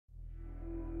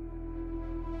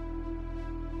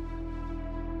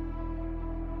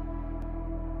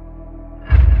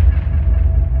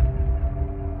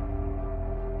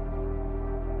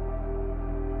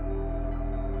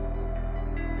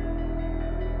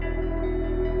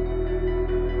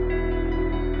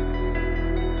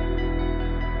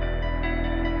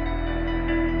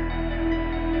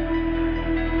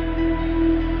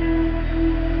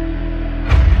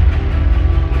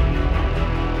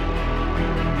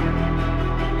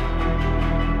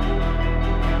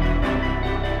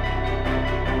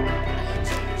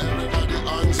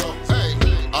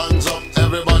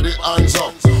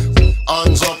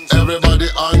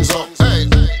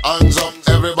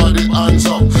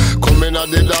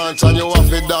the dance and you have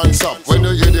to dance up. When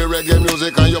you hear the reggae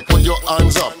music and you put your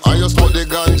hands up, and you smoke the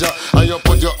ganja and you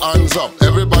put your hands up.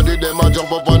 Everybody them a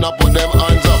jump up and a put them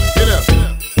hands up. You know?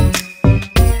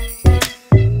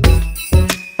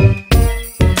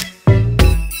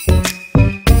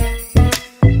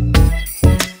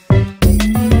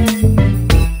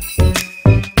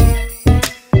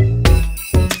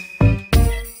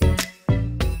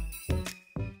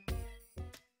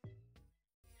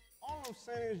 All I'm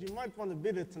saying is you might want to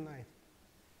be there tonight.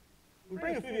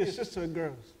 Bring a few of your sister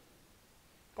girls.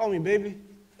 Call me, baby.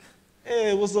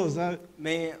 Hey, what's up, Zach?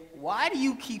 Man, why do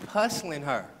you keep hustling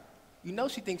her? You know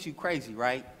she thinks you crazy,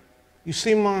 right? You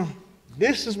see, Mom,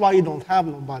 this is why you don't have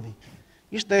nobody.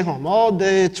 You stay home all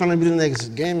day trying to be the next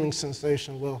gaming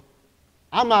sensation. Well,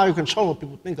 I'm out of control what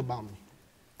people think about me.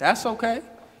 That's okay.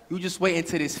 You just wait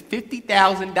until this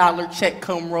 $50,000 check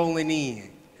come rolling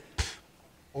in.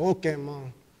 Okay,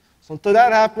 Mom. So until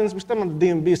that happens, we're still on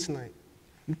the D&B's tonight.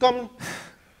 You coming?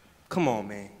 Come on,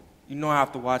 man. You know I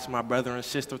have to watch my brother and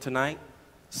sister tonight.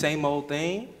 Same old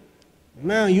thing.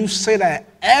 Man, you say that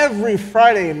every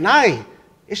Friday night.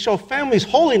 It's your family's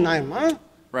holy night, man.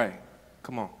 Right.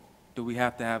 Come on. Do we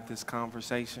have to have this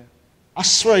conversation? I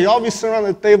swear, y'all be sitting around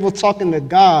the table talking to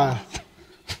God.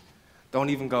 Don't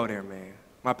even go there, man.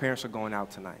 My parents are going out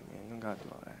tonight, man. You don't got to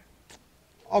do all that.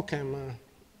 Okay, man.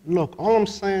 Look, all I'm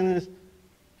saying is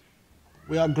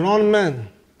we are grown men.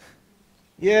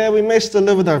 Yeah, we may still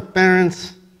live with our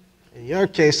parents. In your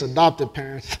case, adopted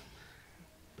parents.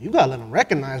 But you got to let them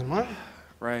recognize, man.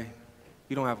 Right.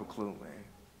 You don't have a clue,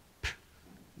 man.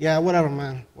 Yeah, whatever,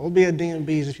 man. We'll be at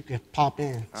D&B's if you can pop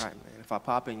in. All right, man. If I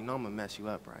pop in, you know I'm going to mess you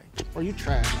up, right? Or you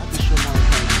trash. I'll be sure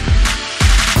my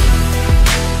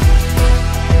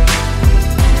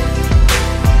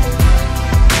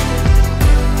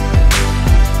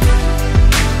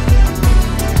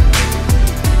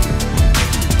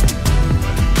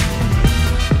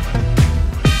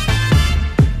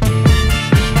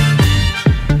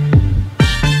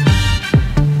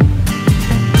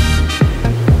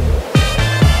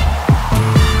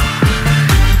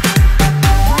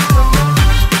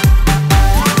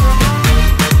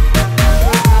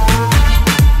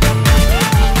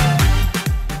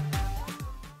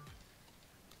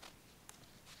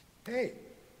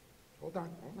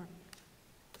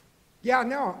Yeah,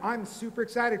 no, I'm super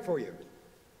excited for you.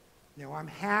 No, I'm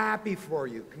happy for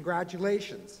you.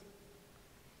 Congratulations.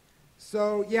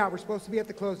 So, yeah, we're supposed to be at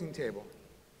the closing table.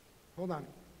 Hold on.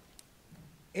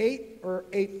 8 or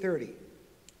 8:30?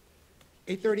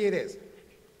 8:30 it is.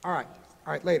 All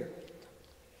right, later.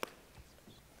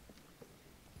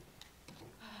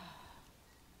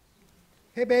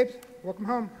 Hey, babes, welcome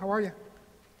home. How are you?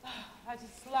 I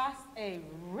just lost a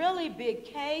really big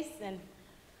case and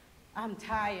I'm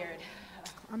tired.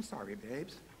 I'm sorry,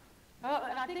 babes. Oh,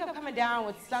 and I think I'm coming down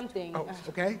with something. Oh,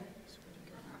 okay.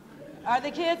 Are the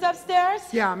kids upstairs?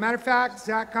 Yeah, matter of fact,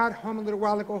 Zach got home a little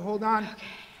while ago. Hold on. Okay.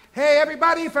 Hey,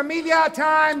 everybody, familia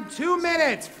time, 2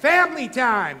 minutes. Family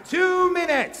time, 2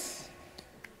 minutes.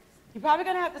 You're probably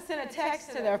going to have to send a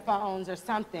text to their phones or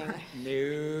something.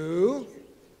 No.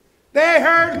 They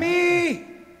heard me.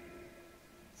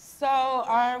 So,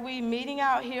 are we meeting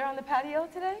out here on the patio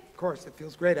today? Of course, it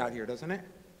feels great out here, doesn't it?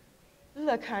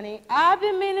 Look, honey, I've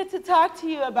been meaning to talk to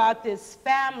you about this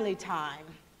family time.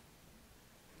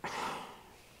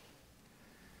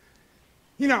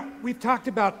 You know, we've talked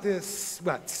about this,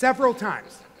 several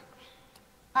times.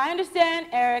 I understand,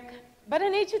 Eric, but I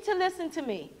need you to listen to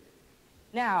me.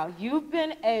 Now, you've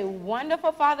been a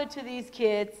wonderful father to these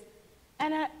kids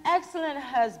and an excellent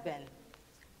husband.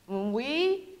 When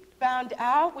we found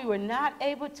out we were not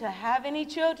able to have any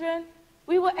children,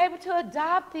 we were able to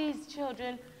adopt these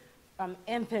children from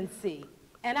infancy.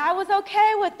 And I was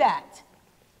okay with that.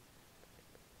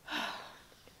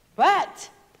 But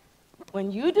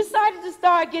when you decided to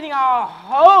start getting all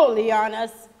holy on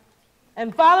us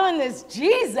and following this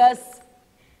Jesus,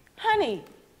 honey,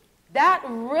 that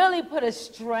really put a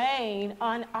strain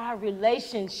on our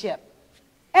relationship.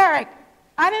 Eric,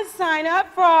 I didn't sign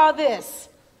up for all this.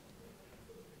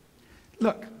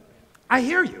 Look, I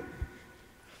hear you,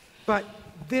 but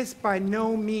this by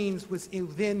no means was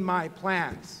within my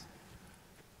plans.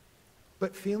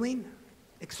 But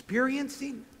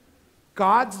experiencing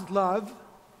God's love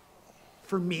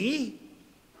for me,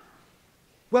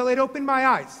 well, it opened my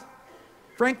eyes.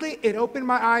 Frankly, it opened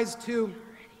my eyes to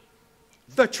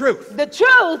the truth. The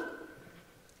truth?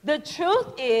 The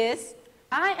truth is,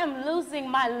 I am losing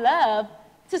my love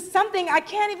to something I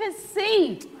can't even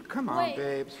see. Come on, Wait,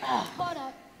 babes. Hold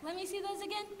up. Let me see those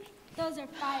again. Those are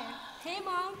fire. Hey,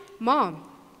 Mom. Mom.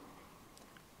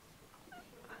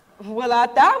 Well, I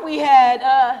thought we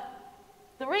had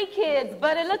 3 kids,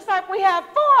 but it looks like we have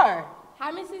 4.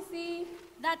 Hi, Mrs. C.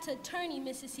 That's attorney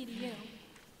Mrs. C to you.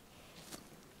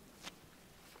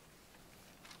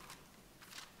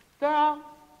 Girl,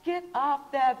 get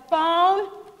off that phone.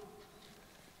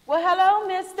 Well, hello,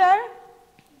 mister.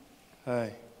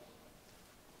 Hey.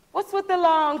 What's with the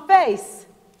long face?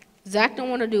 Zach don't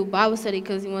want to do Bible study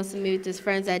because he wants to meet with his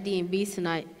friends at D&B's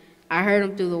tonight. I heard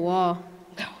him through the wall.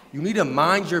 You need to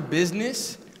mind your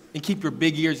business and keep your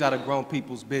big ears out of grown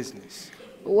people's business.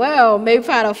 Well, maybe if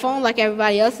I had a phone like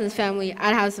everybody else in his family,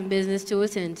 I'd have some business to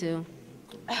attend to.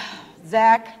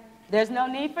 Zach, there's no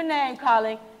need for name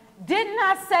calling. Didn't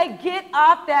I say get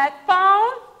off that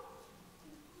phone?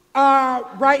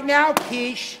 Right now,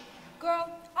 Keish. Girl,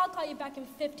 I'll call you back in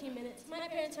 15 minutes. My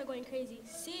parents are going crazy.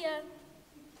 See ya.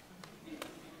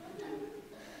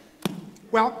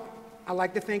 Well, I'd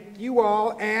like to thank you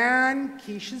all and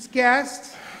Keisha's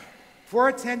guests for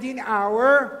attending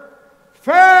our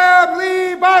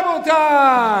Family Bible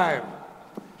Time.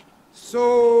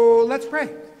 So let's pray.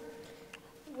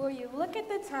 Will you look at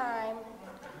the time?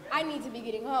 I need to be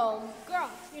getting home. Girl,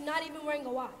 you're not even wearing a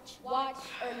watch. Watch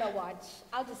or no watch,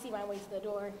 I'll just see my way to the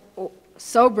door. Oh,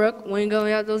 so, Brooke, when you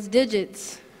going out those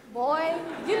digits? Boy,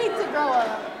 you need to grow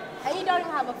up. And you don't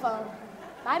even have a phone.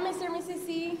 Bye, Mr. and Mrs.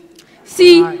 C.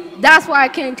 See, that's why I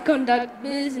can't conduct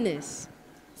business.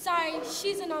 Sorry,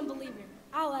 she's a non-believer.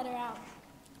 I'll let her out.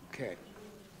 Okay.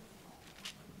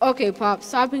 Okay, Pop,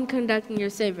 so I've been conducting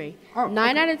your survey. Oh,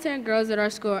 9 out of 10 girls at our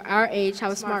school our age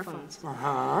have smartphones.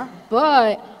 Uh-huh.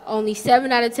 But only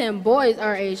 7 out of 10 boys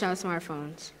our age have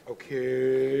smartphones.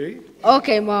 Okay.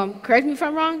 Okay, Mom, correct me if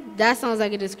I'm wrong. That sounds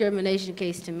like a discrimination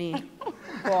case to me.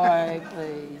 Boy,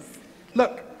 please.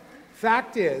 Look,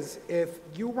 fact is, if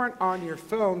you weren't on your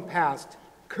phone past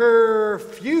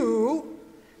curfew,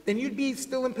 then you'd be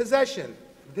still in possession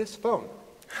of this phone.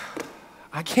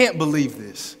 I can't believe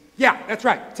this. Yeah, that's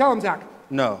right. Tell him, Zach.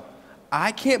 No,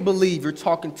 I can't believe you're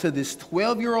talking to this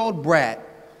 12-year-old brat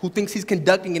who thinks he's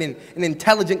conducting an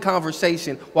intelligent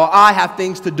conversation while I have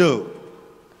things to do.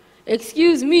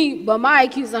 Excuse me, but my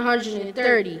IQ's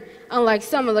 130, unlike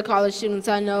some of the college students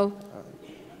I know.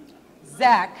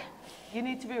 Zach, you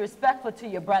need to be respectful to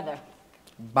your brother.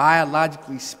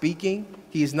 Biologically speaking,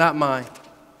 he is not my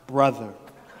brother.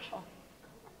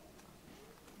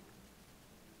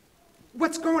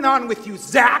 What's going on with you,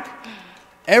 Zach?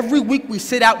 Every week we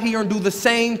sit out here and do the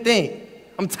same thing.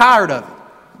 I'm tired of it.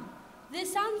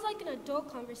 This sounds like an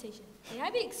adult conversation. May I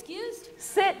be excused?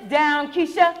 Sit down,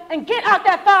 Keisha, and get out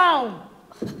that phone.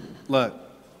 Look,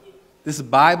 this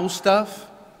Bible stuff,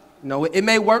 you know, it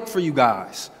may work for you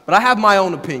guys, but I have my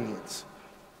own opinions.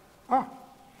 Oh.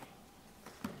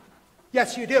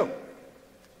 Yes, you do.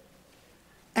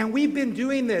 And we've been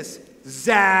doing this,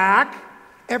 Zach,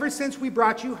 ever since we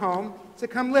brought you home to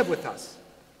come live with us.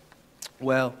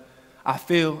 Well, I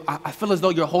feel as though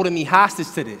you're holding me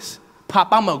hostage to this. Pop,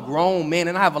 I'm a grown man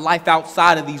and I have a life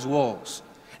outside of these walls.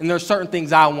 And there are certain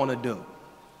things I want to do.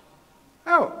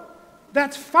 Oh,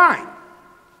 that's fine.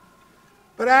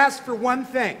 But I ask for one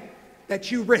thing,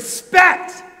 that you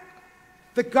respect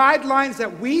the guidelines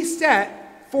that we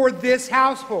set for this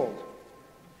household.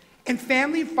 And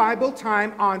Family Bible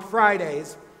Time on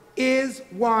Fridays is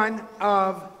one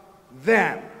of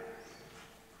them.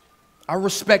 I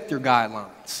respect your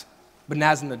guidelines, but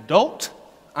as an adult,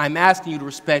 I'm asking you to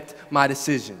respect my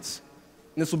decisions.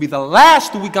 And this will be the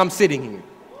last week I'm sitting here.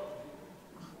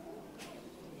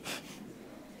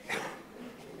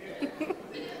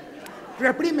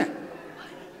 Reprime.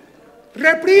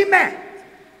 Reprime.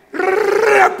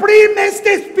 Reprime este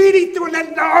espíritu en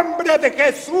el nombre de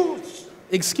Jesús.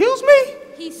 Excuse me?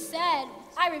 He said,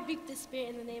 I rebuke the spirit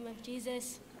in the name of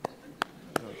Jesus.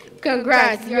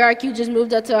 Congrats, your IQ just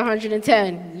moved up to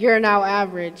 110. You're now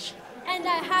average. And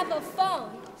I have a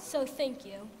phone, so thank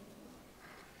you.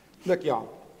 Look,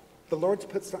 y'all, the Lord's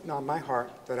put something on my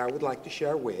heart that I would like to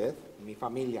share with mi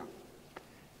familia.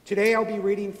 Today I'll be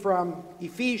reading from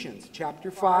Ephesians chapter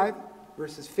 5,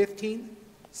 verses 15,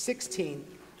 16,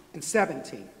 and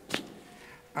 17.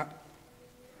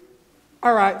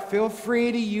 All right, feel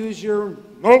free to use your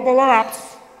mobile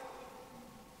apps.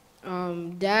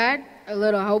 Dad, a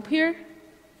little help here?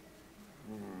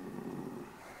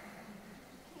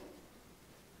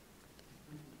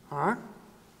 Huh?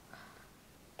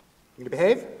 You gonna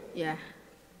behave? Yeah.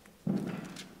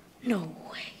 No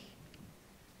way.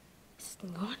 This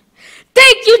thing on.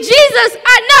 Thank you, Jesus!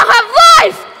 I now have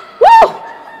life! Woo!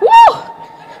 Woo!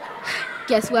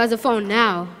 Guess who has a phone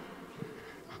now?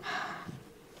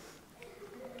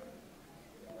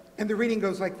 And the reading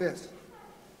goes like this.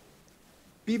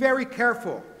 Be very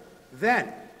careful,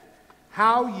 then,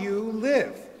 how you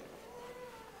live.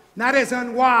 Not as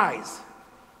unwise,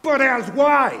 but as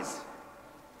wise.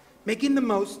 Making the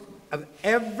most of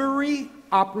every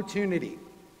opportunity.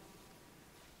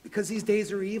 Because these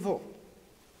days are evil.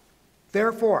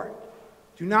 Therefore,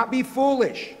 do not be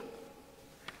foolish,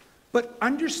 but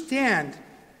understand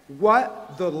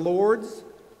what the Lord's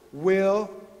will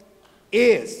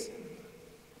is.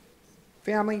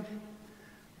 Family,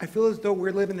 I feel as though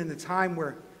we're living in a time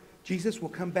where Jesus will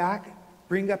come back,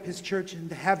 bring up his church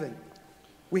into heaven.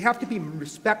 We have to be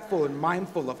respectful and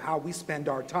mindful of how we spend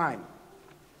our time.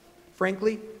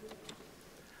 Frankly,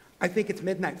 I think it's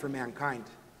midnight for mankind.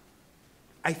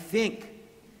 I think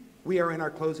we are in our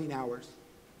closing hours.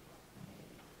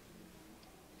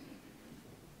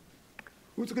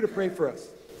 Who's going to pray for us?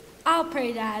 I'll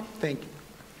pray, Dad. Thank you.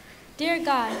 Dear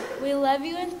God, we love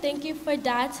you and thank you for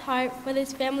Dad's heart for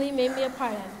this family you made me a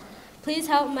part of. Please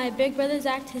help my big brother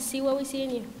Zach to see what we see in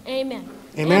you. Amen.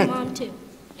 Amen. And Mom too.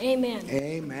 Amen.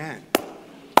 Amen.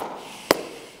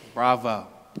 Bravo.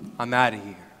 I'm out of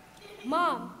here.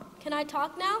 Mom, can I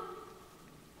talk now?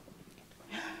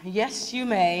 Yes, you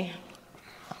may.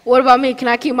 What about me? Can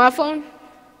I keep my phone?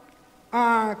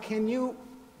 Can you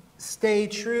stay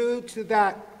true to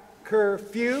that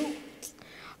curfew?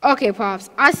 Okay,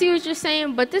 Pops. I see what you're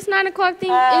saying, but this 9 o'clock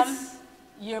thing is...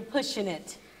 You're pushing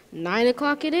it. 9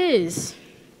 o'clock it is.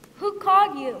 Who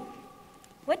called you?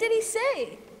 What did he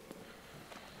say?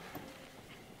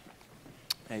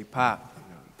 Hey, Pop,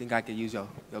 think I could use your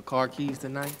car keys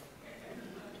tonight?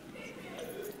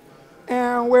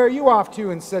 And where are you off to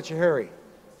in such a hurry?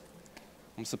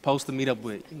 I'm supposed to meet up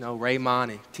with, Raymon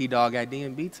and T-Dog at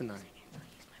D&B tonight.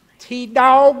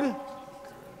 T-Dog?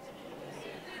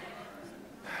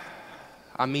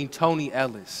 I mean Tony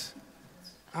Ellis.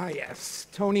 Ah, yes,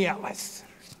 Tony Ellis.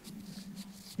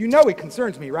 You know it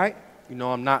concerns me, right?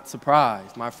 I'm not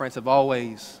surprised. My friends have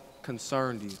always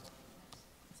concerned you.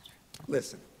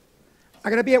 Listen, I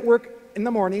gotta be at work in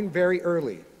the morning very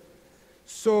early.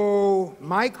 So,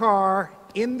 my car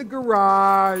in the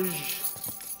garage,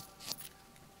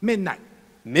 midnight.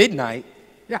 Midnight?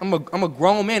 Yeah. I'm a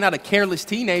grown man, not a careless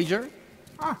teenager.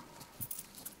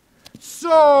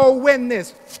 So, when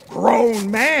this grown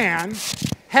man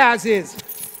has his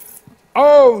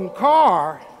own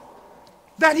car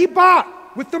that he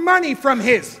bought with the money from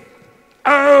his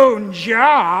own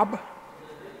job,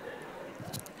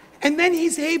 and then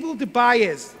he's able to buy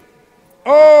his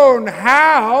own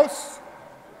house,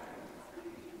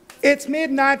 it's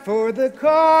midnight for the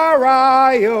car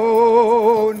I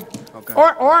own. Okay.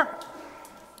 Or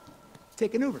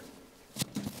take an Uber.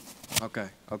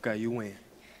 Okay, you win.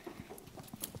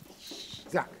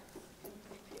 Zach,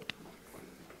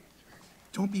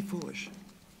 don't be foolish.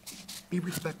 Be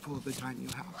respectful of the time you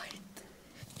have.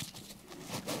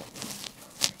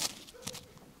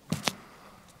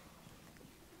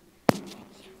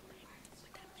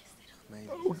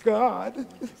 Oh, God.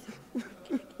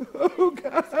 Oh,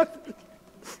 God.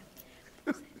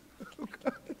 Oh,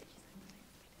 God.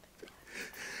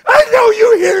 I know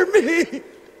you hear me.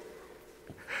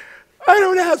 I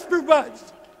don't ask for much.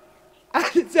 I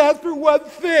just ask for one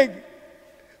thing.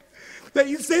 That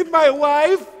you save my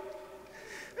wife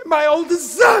and my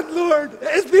oldest son, Lord.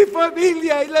 Es mi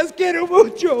familia y las quiero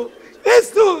mucho.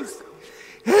 Jesús.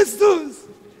 Jesús.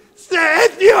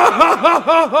 Señor.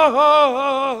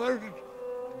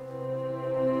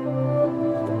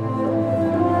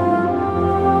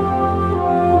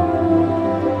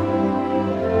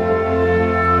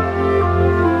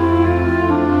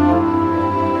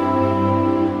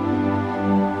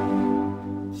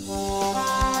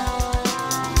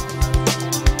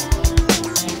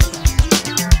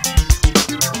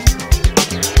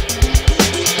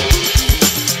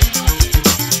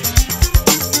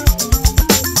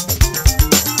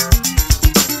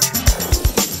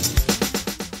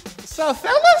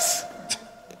 Fellas?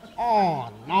 Oh,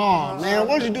 no, man.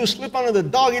 What did you do, slip under the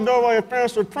doggy door while your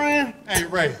parents were praying? Hey,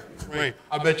 Ray,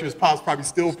 I bet you his pop's probably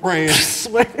still praying. I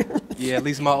swear. Yeah, at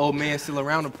least my old man's still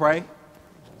around to pray.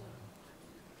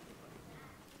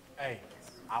 Hey,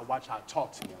 I watch how I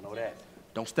talk to you, I know that.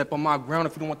 Don't step on my ground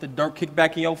if you don't want the dirt kicked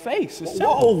back in your face. It's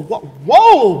Whoa, whoa,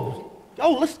 whoa.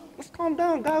 Yo, let's calm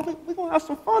down, guys. We're going to have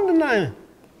some fun tonight.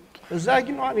 But Zach,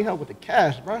 I need help with the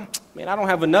cash, bro. Man, I don't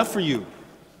have enough for you.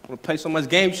 Want to play so much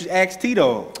games, you should ask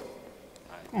T-Dog.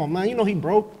 Come on, man. He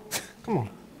broke. Come on.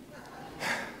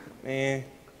 Man,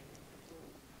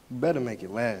 you better make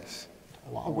it last.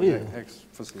 Well, I will. Ask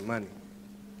for some money.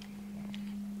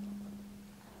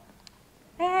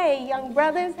 Hey, young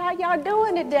brothers, how y'all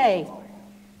doing today?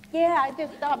 Yeah, I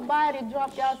just stopped by to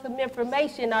drop y'all some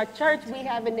information. Our church, we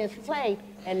having this play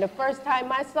And the first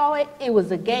time I saw it, it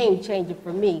was a game changer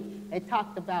for me. It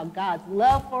talked about God's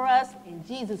love for us and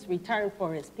Jesus' return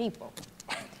for his people.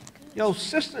 Yo,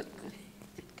 sister,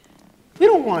 we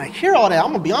don't want to hear all that.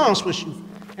 I'm going to be honest with you.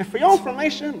 And for your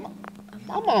information,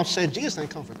 my mom said Jesus ain't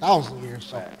come for thousands of years,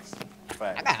 so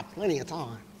I got plenty of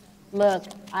time. Look,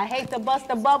 I hate to bust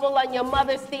a bubble on your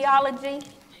mother's theology,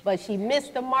 but she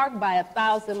missed the mark by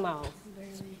 1,000 miles.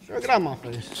 Sure, get out of my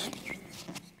face.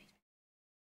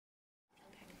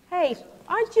 Hey,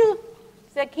 aren't you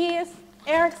Zacchaeus,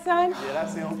 Eric's son? Yeah,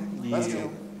 that's him. That's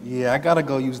him. Yeah, I gotta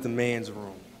go use the man's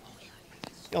room.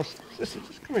 Yo, sister,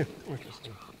 just come here. Come here,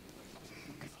 sister.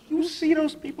 You see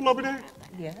those people over there?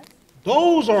 Yes.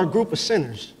 Those are a group of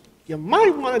sinners. You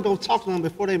might want to go talk to them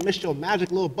before they miss your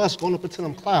magic little bus going up into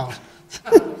them clouds.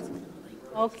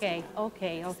 Okay.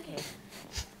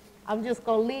 I'm just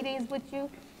going to leave these with you,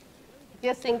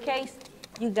 just in case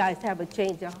you guys have a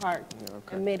change of heart. Yeah,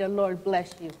 okay. And may the Lord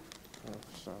bless you.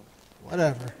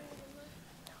 Whatever.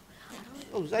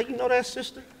 Oh, Zach, you know that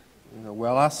sister?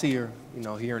 Well, I see her,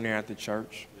 here and there at the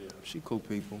church. She cool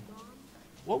people.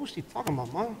 What was she talking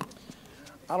about, Mom?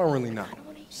 I don't really know.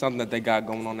 Something that they got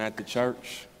going on at the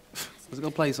church. Let's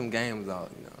go play some games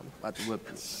out, I'm about to whip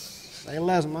you. Say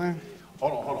less, man.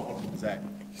 Hold on. Zach,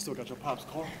 you still got your pop's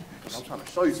car? I'm trying to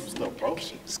show you some stuff, bro.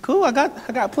 It's cool. I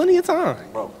got plenty of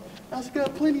time. Bro, I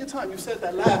got plenty of time. You said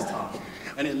that last time.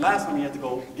 And then last time you had to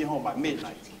go get home by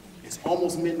midnight. It's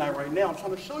almost midnight right now. I'm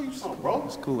trying to show you something, bro.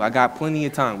 It's cool. I got plenty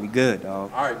of time. We good,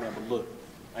 dog. All right, man, but look.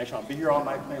 I ain't trying to be here all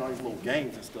night playing all these little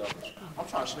games and stuff. I'm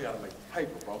trying to show you how to make the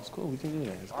paper, bro. It's cool. We can do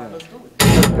that. It's all good. right, let's do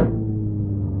it.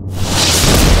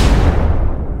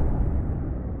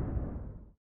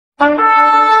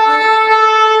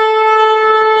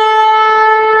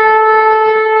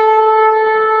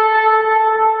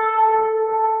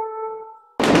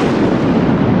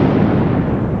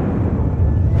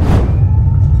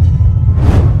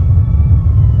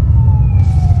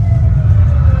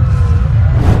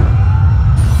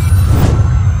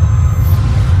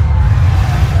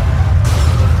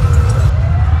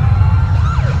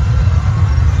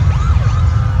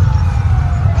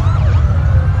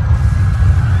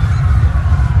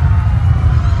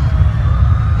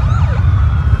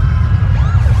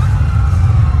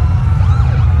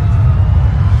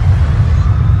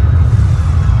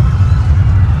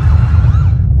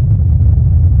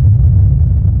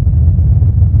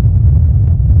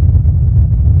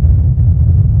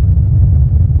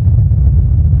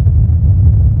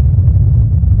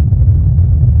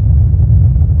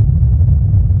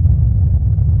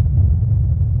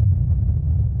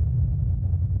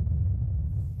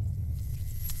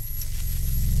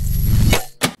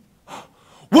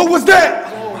 What was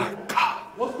that? Oh my God.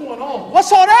 What's going on?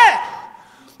 What's all that?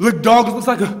 Look, dog, it looks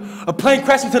like a plane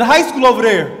crashed into the high school over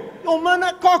there. Yo, man,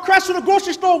 that car crashed through the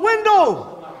grocery store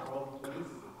window.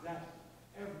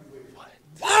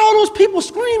 Why are all those people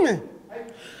screaming?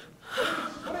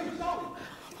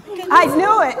 I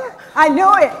knew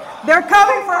it. They're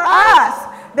coming for us.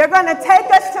 They're going to take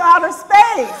us to outer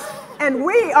space. And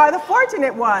we are the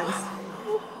fortunate ones.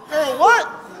 Hey, what?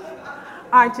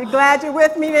 Aren't you glad you're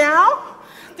with me now?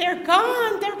 They're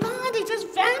gone. They just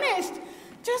vanished.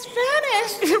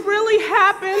 It really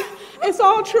happened. It's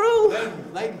all true.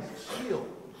 Ladies, chill.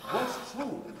 What's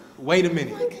true? Wait a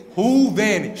minute. Who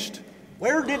vanished?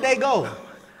 Where did they go?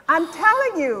 I'm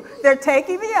telling you, they're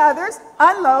taking the others,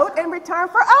 unload, and return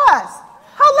for us.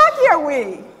 How lucky are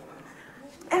we?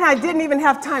 And I didn't even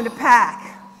have time to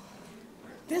pack.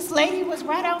 This lady was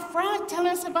right out front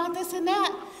telling us about this and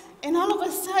that. And all of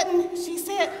a sudden, she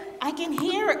said, I can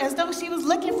hear her, as though she was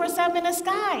looking for something in the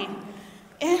sky.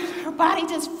 And her body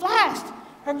just flashed.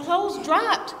 Her clothes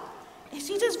dropped. And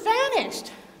she just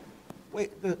vanished.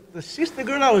 Wait, the Sista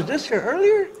girl that was just here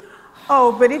earlier?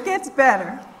 Oh, but it gets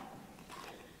better.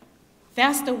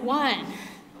 That's the one.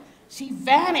 She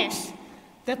vanished.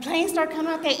 The plane started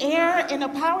coming out the air, and the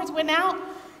powers went out.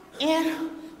 And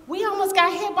we almost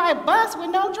got hit by a bus with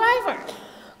no driver.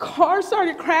 Cars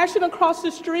started crashing across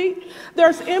the street.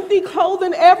 There's empty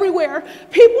clothing everywhere.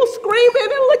 People screaming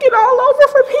and looking all over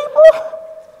for people.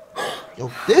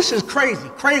 Yo, this is crazy.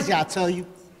 Crazy, I tell you.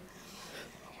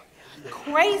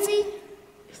 Crazy?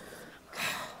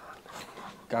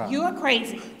 God. You're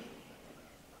crazy.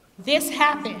 This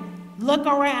happened. Look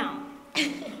around.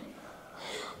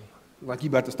 Like you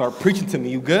about to start preaching to me.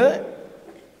 You good?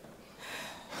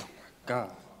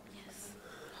 God.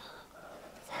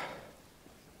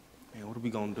 Man, what are we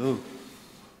gonna do?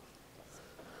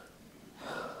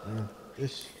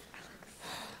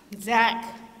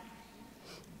 Zach,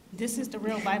 this is the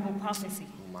real Bible prophecy.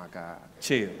 Oh my God.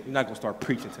 Chill. You're not gonna start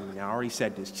preaching to me. I already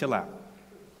said this. Chill out.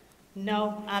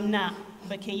 No, I'm not.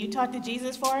 But can you talk to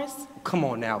Jesus for us? Come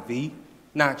on now, V.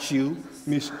 Not you,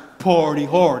 Miss Party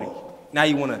Hardy. Now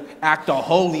you want to act all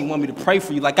holy and want me to pray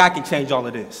for you like I can change all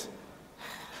of this.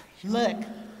 Look,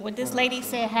 what this lady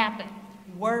said happened,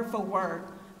 word for word.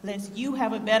 Unless you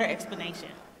have a better explanation.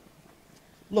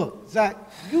 Look, Zach,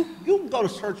 you can go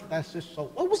to church with that sister.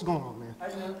 So what's going on, man?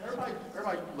 Hey, man,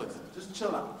 everybody, look, just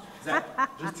chill out. Zach,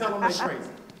 just tell them they're crazy.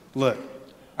 Look,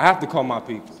 I have to call my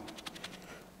people.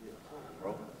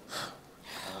 Oh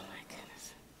my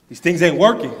goodness. These things ain't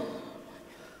working.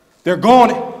 They're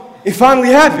gone. It finally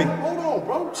happened. Hold on,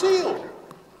 bro, chill.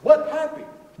 What happened?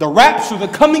 The rapture, the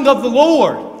coming of the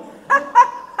Lord.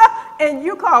 And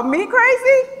you call me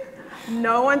crazy?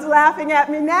 No one's laughing at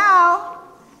me now.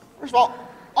 First of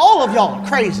all of y'all are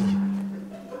crazy.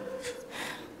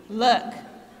 Look,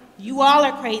 you all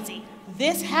are crazy.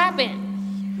 This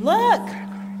happened. Look.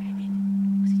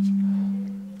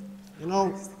 You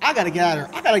know, I gotta get out of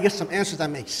here. I gotta get some answers that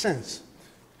make sense.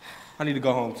 I need to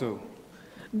go home too.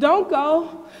 Don't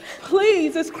go.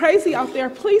 Please, it's crazy out there.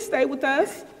 Please stay with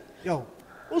us. Yo,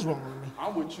 what's wrong with me?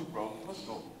 I'm with you, bro. Let's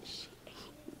go.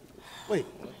 Wait,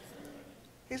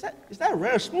 is that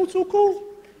Red Smooth too cool?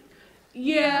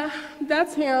 Yeah,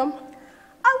 that's him.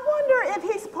 I wonder if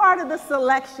he's part of the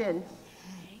selection.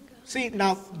 See,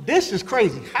 now this is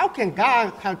crazy. How can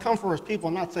God have come for his people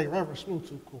and not say Reverend Smooth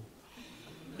too cool?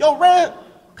 Yo, Red,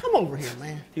 come over here,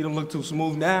 man. He don't look too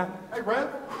smooth now. Hey, Red.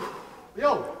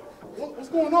 Yo, what's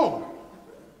going on?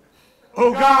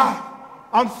 Oh, God,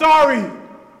 I'm sorry.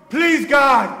 Please,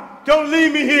 God, don't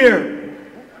leave me here.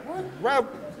 Red,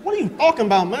 what are you talking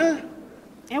about, man?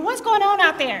 And what's going on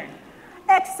out there?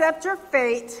 Accept your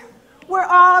fate. We're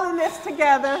all in this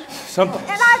together. Something.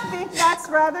 And I think that's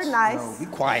rather nice. No,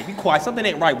 be quiet, be quiet. Something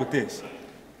ain't right with this.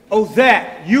 Oh,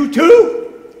 Zach, you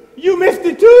too? You missed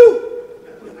it too?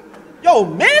 Yo,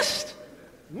 missed?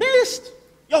 Missed?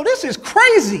 Yo, this is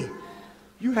crazy.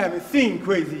 You haven't seen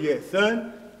crazy yet,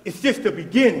 son. It's just the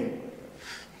beginning.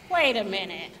 Wait a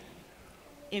minute.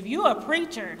 If you're a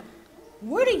preacher,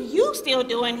 what are you still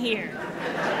doing here?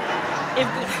 If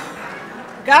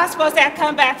God's supposed to have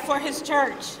come back for his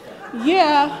church.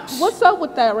 Yeah, what's up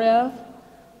with that, Rev?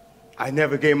 I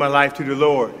never gave my life to the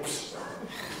Lord.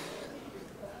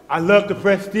 I love the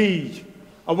prestige.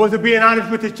 I wasn't being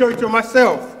honest with the church or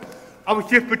myself. I was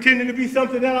just pretending to be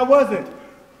something that I wasn't.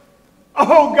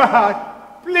 Oh,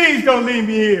 God, please don't leave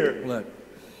me here. Look,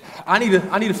 I need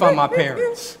to find my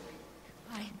parents.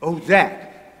 Oh,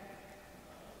 Zach,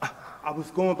 I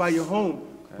was going by your home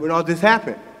when all this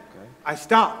happened. Okay. I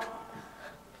stopped.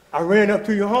 I ran up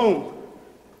to your home.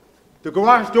 The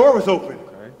garage door was open.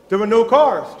 Okay. There were no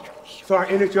cars. So I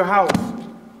entered your house.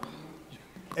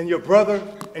 And your brother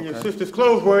and your sister's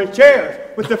clothes were in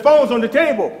chairs with their phones on the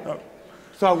table.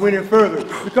 So I went in further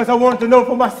because I wanted to know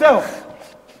for myself.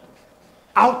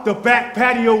 Out the back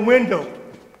patio window,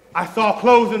 I saw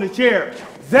clothes in the chair.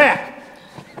 Zach,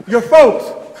 your folks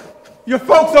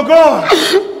are gone.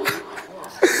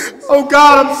 Oh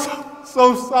God, I'm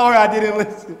so sorry I didn't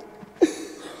listen.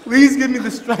 Please give me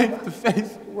the strength to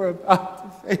face what we're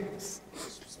about to face.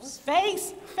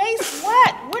 Face? Face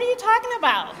what? What are you talking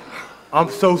about? I'm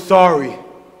so sorry.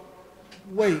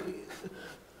 Wait,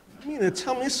 you mean to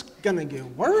tell me it's gonna get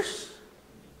worse?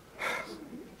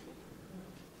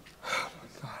 Oh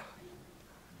my God.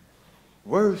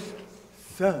 Worse,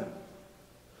 son.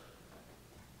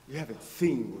 You haven't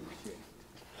seen worse yet.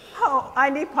 Oh, I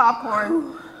need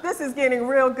popcorn. This is getting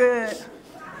real good.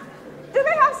 Do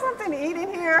they have something to eat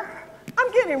in here?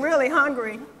 I'm getting really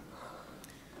hungry.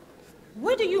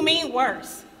 What do you mean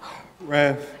worse?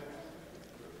 Rev,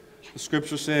 the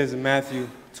scripture says in Matthew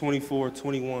 24,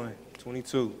 21,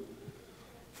 22,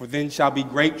 for then shall be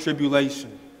great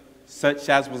tribulation, such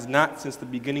as was not since the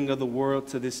beginning of the world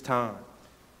to this time,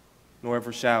 nor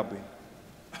ever shall be.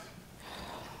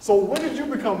 So when did you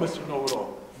become Mr.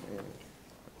 Know-It-All?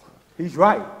 He's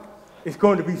right. It's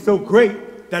going to be so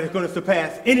great that it's going to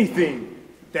surpass anything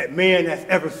that man has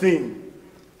ever seen.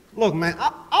 Look, man,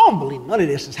 I don't believe none of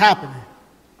this is happening.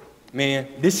 Man,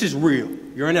 this is real.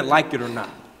 You're in it like it or not.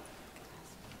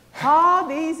 All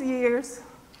these years,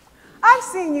 I've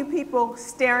seen you people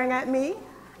staring at me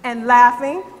and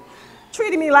laughing,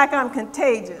 treating me like I'm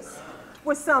contagious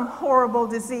with some horrible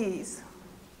disease.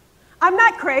 I'm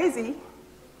not crazy,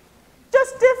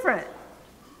 just different.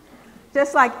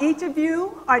 Just like each of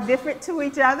you are different to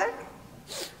each other,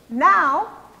 now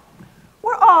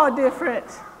we're all different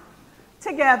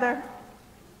together.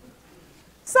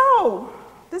 So,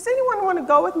 does anyone want to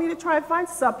go with me to try and find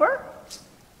supper?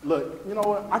 Look, you know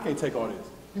what? I can't take all this.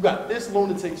 You got this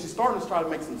lunatic. She's starting to try to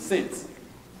make some sense.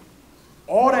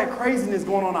 all that craziness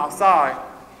going on outside,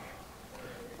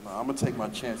 nah, I'm gonna take my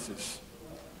chances.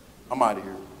 I'm out of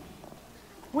here.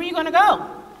 Where you gonna go?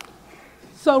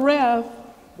 So, Rev,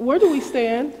 where do we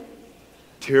stand?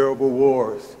 Terrible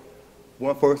wars.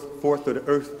 1/4 of the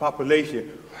Earth's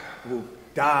population will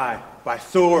die by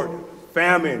sword,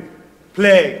 famine,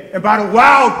 plague, and by the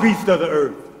wild beasts of the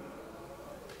earth.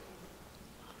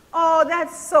 Oh,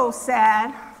 that's so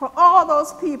sad for all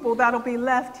those people that'll be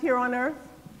left here on earth.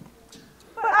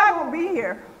 But I will be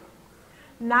here.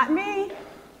 Not me.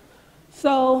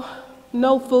 So,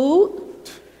 no food?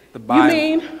 The Bible. You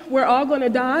mean we're all gonna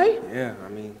die? Yeah, I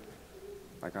mean,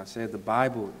 like I said, the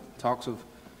Bible talks of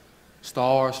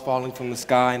stars falling from the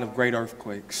sky and of great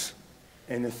earthquakes.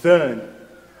 And the sun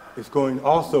is going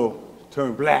also to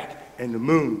turn black and the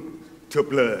moon to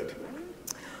blood.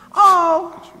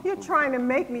 Oh, you're trying to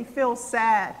make me feel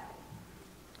sad.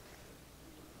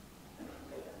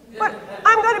 But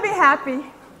I'm going to be happy.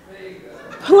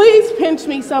 Please pinch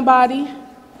me, somebody.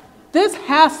 This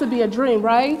has to be a dream,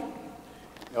 right?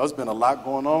 There's been a lot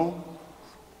going on,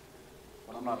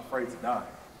 but I'm not afraid to die.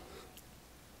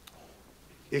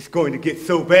 It's going to get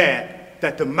so bad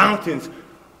that the mountains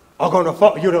are going to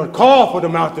fall. You're going to call for the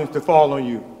mountains to fall on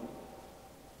you.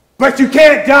 But you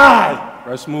can't die.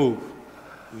 Let's move.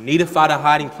 We need to find a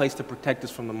hiding place to protect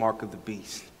us from the mark of the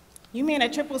beast. You mean a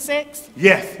 666?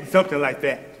 Yes, something like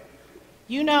that.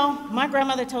 You know, my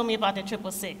grandmother told me about the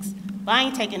 666, but I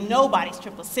ain't taking nobody's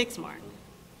 666 mark.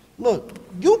 Look,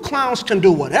 you clowns can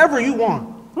do whatever you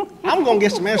want. I'm gonna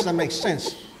get some answers that make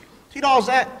sense. See all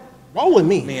that? Roll with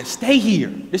me. Man, stay here.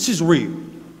 This is real.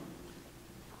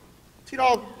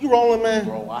 T-Dog, you rolling, man?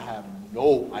 Bro, I have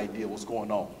no idea what's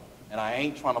going on, and I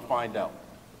ain't trying to find out.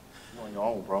 You're on your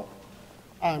own, bro.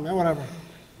 All right, man, whatever.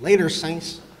 Later,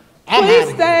 Saints. Please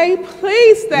stay,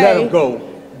 please stay. Let him go.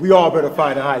 We all better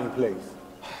find a hiding place.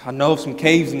 I know of some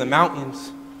caves in the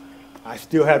mountains. I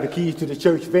still have the keys to the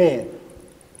church van.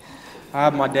 I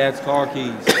have my dad's car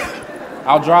keys.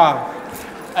 I'll drive.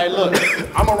 Hey, look,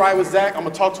 I'm gonna ride with Zach. I'm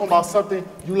gonna talk to him about something.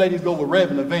 You ladies go with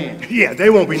Rev in the van. Yeah, they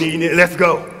won't be needing it. Let's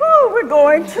go. Woo, we're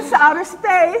going to outer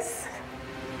space.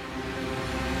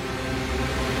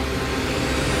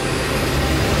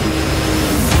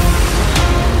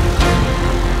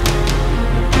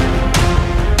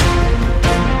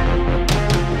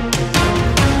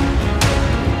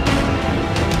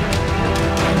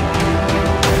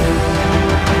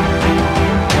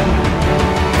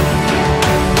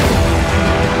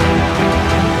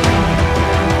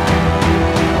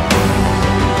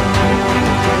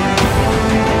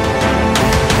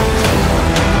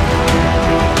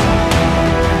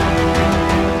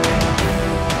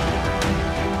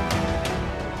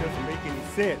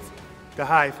 To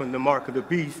hide from the mark of the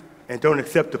beast and don't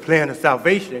accept the plan of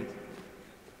salvation.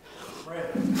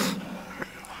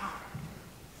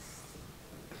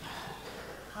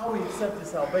 How will he accept his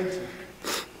salvation?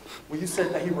 Well, you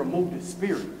said that he removed his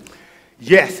spirit.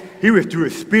 Yes, he withdrew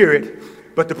his spirit,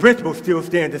 but the principles still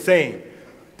stand the same.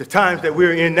 The times that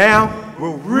we're in now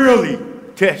will really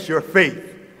test your faith.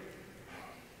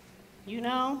 You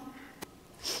know,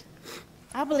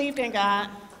 I believed in God,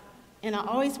 and I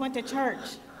always went to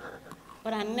church.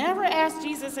 But I never asked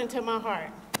Jesus into my heart.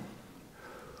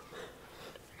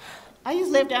 I used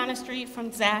to live down the street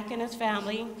from Zach and his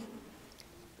family,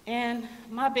 and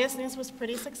my business was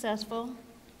pretty successful.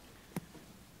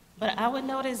 But I would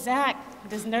notice Zach,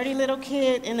 this nerdy little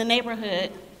kid in the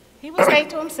neighborhood, he would stay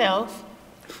to himself,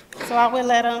 so I would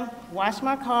let him wash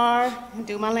my car and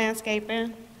do my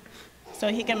landscaping so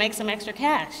he could make some extra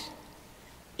cash,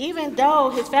 even though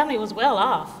his family was well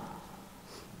off.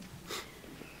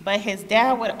 But his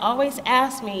dad would always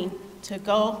ask me to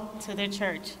go to the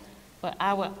church, but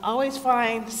I would always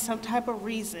find some type of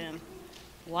reason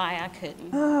why I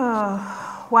couldn't.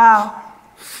 Oh, wow.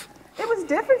 It was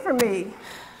different for me.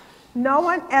 No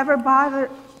one ever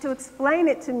bothered to explain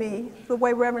it to me the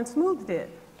way Reverend Smooth did.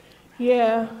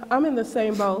 Yeah, I'm in the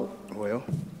same boat. Well,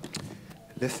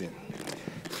 listen.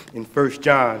 In 1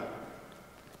 John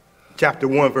chapter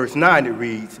 1, verse 9, it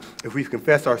reads, if we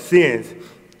confess our sins,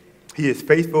 he is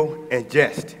faithful and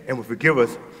just and will forgive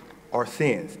us our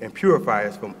sins and purify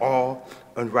us from all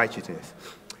unrighteousness.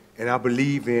 And I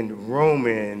believe in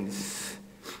Romans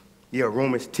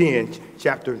 10,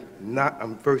 chapter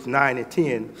 9, verse 9 and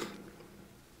 10.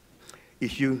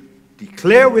 If you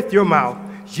declare with your mouth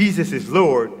Jesus is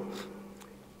Lord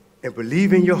and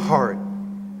believe in your heart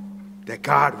that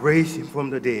God raised him from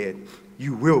the dead,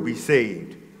 you will be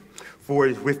saved. For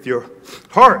it is with your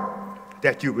heart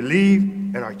that you believe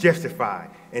and are justified,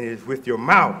 and it is with your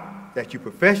mouth that you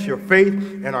profess your faith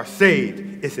and are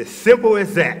saved. It's as simple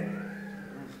as that.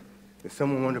 If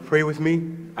someone want to pray with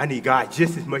me, I need God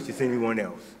just as much as anyone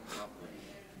else.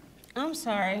 I'm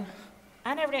sorry.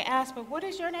 I never did ask, but what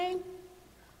is your name?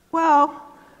 Well,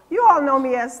 you all know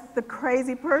me as the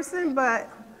crazy person, but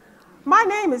my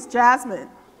name is Jasmine.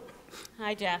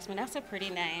 Hi, Jasmine. That's a pretty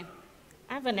name.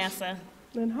 I'm Vanessa.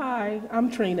 And hi,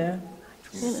 I'm Trina.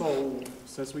 So,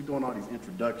 since we're doing all these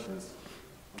introductions,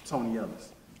 I'm Tony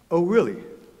Ellis. Oh, really?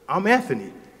 I'm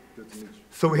Anthony. Good to meet you.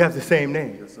 So we have the same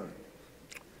name. Yes, sir.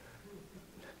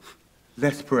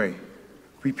 Let's pray.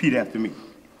 Repeat after me.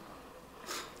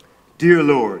 Dear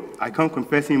Lord, I come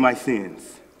confessing my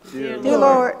sins. Dear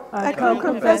Lord, I come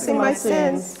confessing my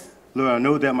sins. Lord, I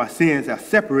know that my sins have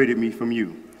separated me from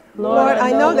you. Lord,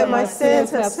 I know that my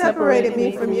sins have separated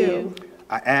me from you.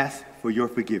 I ask for your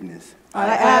forgiveness. I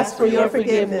ask for your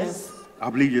forgiveness. I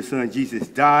believe your son Jesus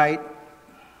died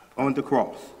on the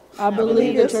cross. I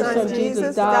believe that your son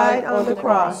Jesus died on the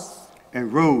cross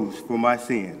and rose for my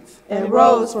sins. And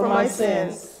rose for my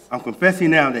sins. I'm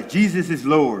confessing now that Jesus is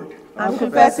Lord. I'm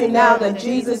confessing now that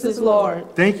Jesus is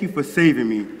Lord. Thank you for saving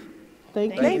me.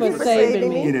 Thank you for saving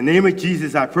me. In the name of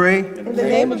Jesus I pray. In the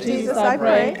name of Jesus I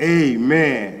pray.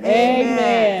 Amen.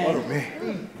 Amen.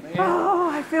 Amen. Oh,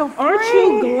 I feel free. Aren't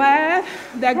you glad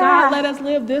that God let us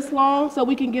live this long so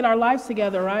we can get our lives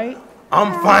together, right?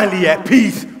 I'm finally at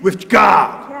peace with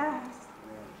God.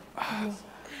 Yes.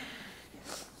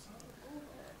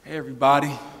 Hey,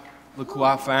 everybody. Look who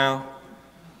I found.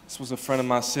 This was a friend of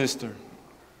my sister.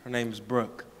 Her name is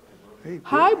Brooke. Hey, Brooke.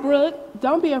 Hi, Brooke.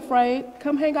 Don't be afraid.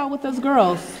 Come hang out with us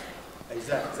girls. Hey,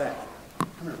 Zach. Come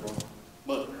here, bro.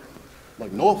 Look,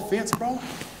 like, no offense, bro.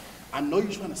 I know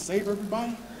you're trying to save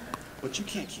everybody, but you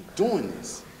can't keep doing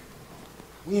this.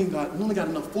 We only got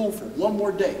enough food for one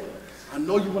more day. I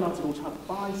know you went out to go try to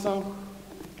find some.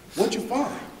 What'd you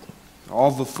find? All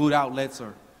the food outlets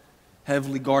are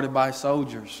heavily guarded by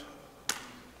soldiers.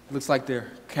 Looks like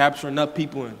they're capturing up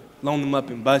people and loading them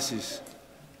up in buses.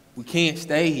 We can't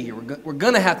stay here. We're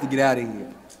gonna have to get out of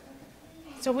here.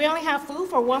 So we only have food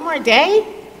for one more day?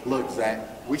 Look, Zach,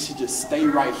 we should just stay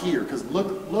right here, because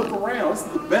look around. This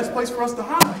is the best place for us to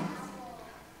hide.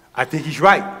 I think he's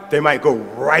right. They might go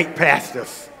right past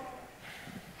us.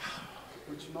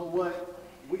 But you know what?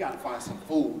 We gotta find some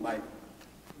food.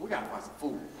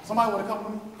 Somebody wanna come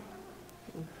with me?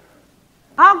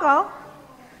 I'll go.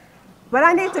 But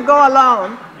I need to go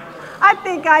alone. I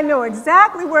think I know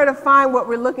exactly where to find what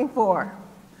we're looking for.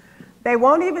 They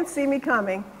won't even see me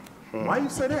coming. Why you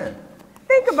say that?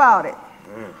 Think about it.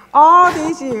 All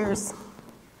these years,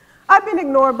 I've been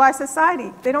ignored by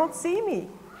society. They don't see me.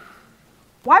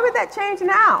 Why would that change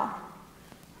now?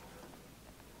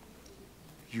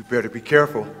 You better be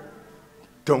careful.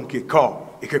 Don't get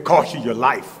caught. It could cost you your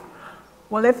life.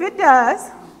 Well, if it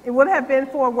does, it would have been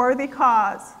for a worthy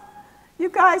cause. You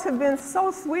guys have been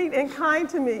so sweet and kind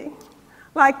to me,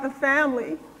 like the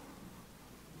family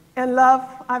and love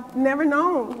I've never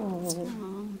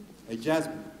known. Hey,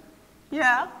 Jasmine.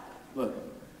 Yeah? Look,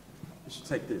 you should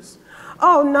take this.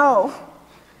 Oh, no.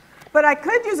 But I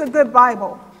could use a good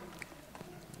Bible.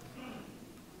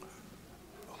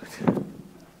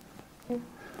 Be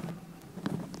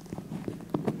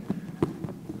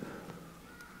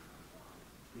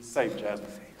safe, Jasmine.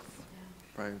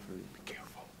 Praying for you. Be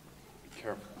careful. Be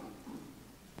careful.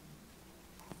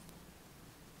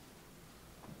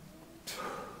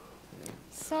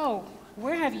 So,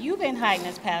 where have you been hiding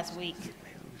this past week?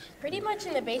 Pretty much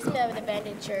in the basement of an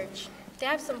abandoned church. They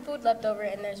have some food left over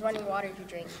and there's running water to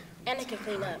drink. And I can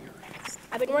clean up.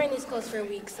 I've been wearing these clothes for a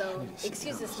week, so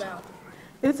excuse the smell.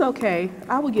 It's okay.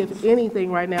 I would give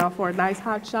anything right now for a nice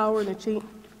hot shower and a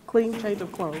clean change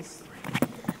of clothes.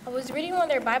 I was reading one of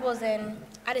their Bibles and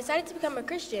I decided to become a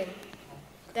Christian.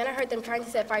 Then I heard them trying to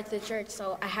set fire to the church,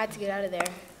 so I had to get out of there.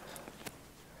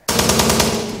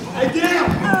 Hey,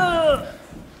 down!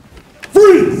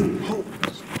 Freeze!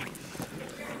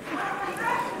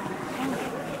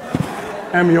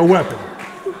 Hand me your weapon.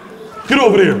 Get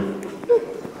over there.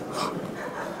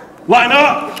 Line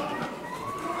up!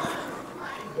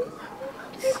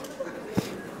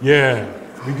 Yeah,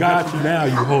 we got you now,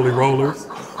 you holy rollers.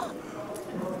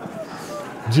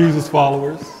 Jesus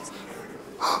followers.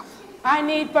 I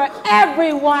need for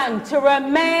everyone to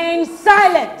remain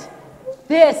silent.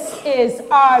 This is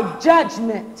our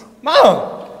judgment.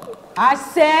 Mom! I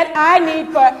said I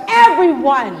need for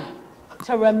everyone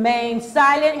to remain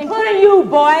silent, including you,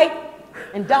 boy.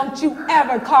 And don't you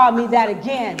ever call me that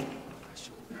again.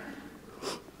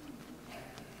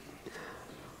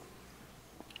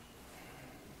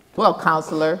 Well,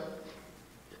 counselor,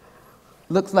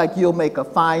 looks like you'll make a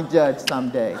fine judge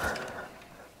someday.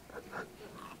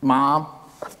 Mom?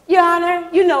 Your Honor,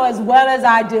 you know as well as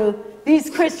I do these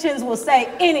Christians will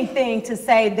say anything to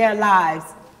save their lives.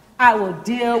 I will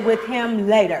deal with him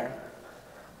later.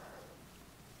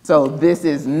 So this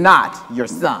is not your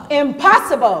son?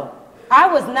 Impossible. I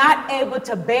was not able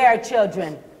to bear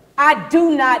children. I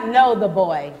do not know the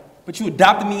boy. But you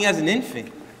adopted me as an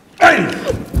infant. Hey!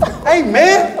 Hey,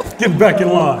 man! Get back in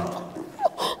line.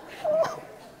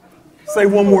 Say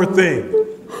one more thing.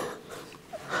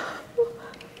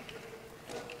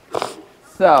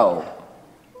 So,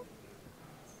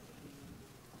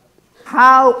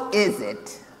 how is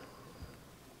it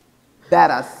that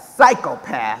a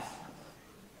psychopath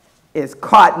is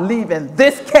caught leaving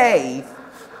this cave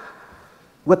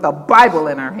with a Bible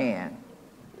in her hand?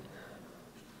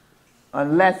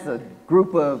 Unless a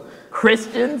group of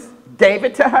Christians gave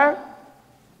it to her?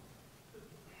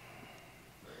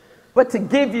 But to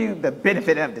give you the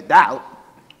benefit of the doubt,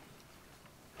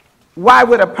 why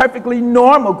would a perfectly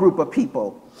normal group of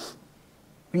people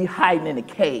be hiding in a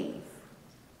cave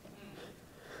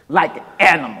like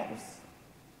animals?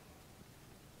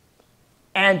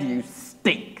 And you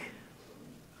stink.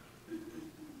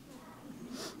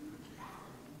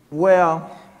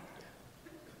 Well,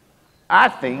 I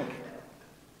think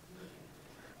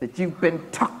that you've been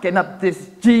talking up this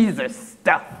Jesus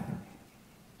stuff,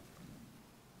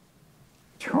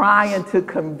 trying to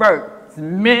convert as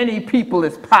many people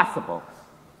as possible,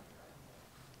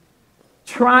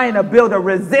 trying to build a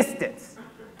resistance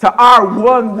to our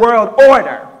one world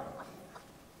order.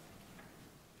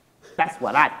 That's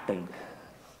what I think.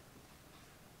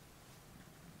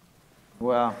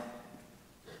 Well,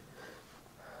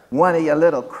 one of your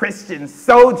little Christian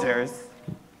soldiers,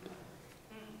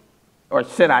 or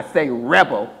should I say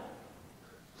rebel,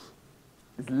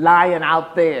 is lying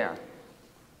out there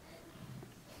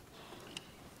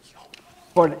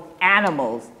for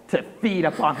animals to feed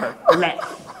upon her flesh.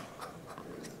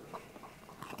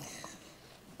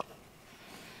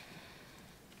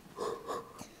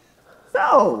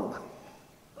 So,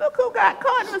 look who got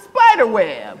caught in the spider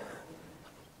web.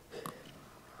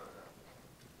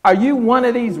 Are you one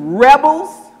of these rebels,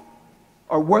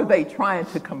 or were they trying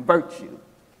to convert you?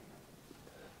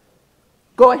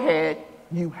 Go ahead,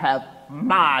 you have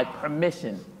my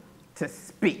permission to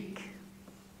speak.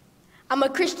 I'm a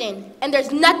Christian, and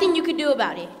there's nothing you can do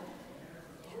about it.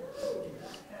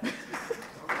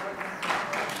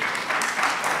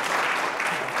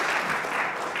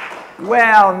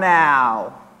 Well,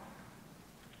 now,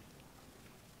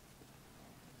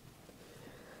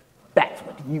 that's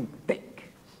what you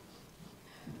think.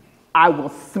 I will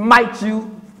smite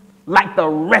you like the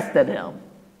rest of them.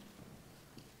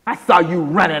 I saw you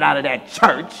running out of that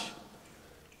church.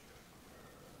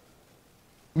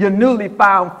 Your newly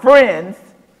found friends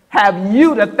have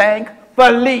you to thank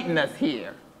for leading us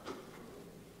here.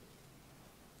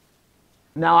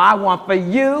 Now I want for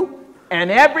you and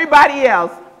everybody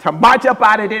else to march up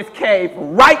out of this cave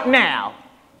right now.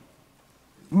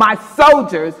 My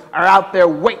soldiers are out there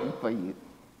waiting for you.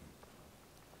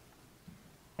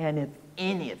 And if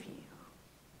any of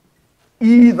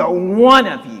you, either one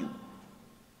of you,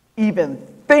 even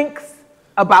thinks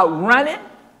about running,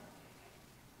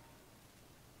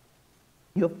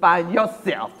 you'll find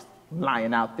yourself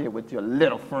lying out there with your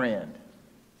little friend.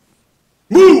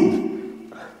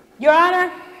 Move! Your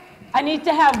Honor, I need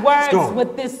to have words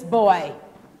with this boy.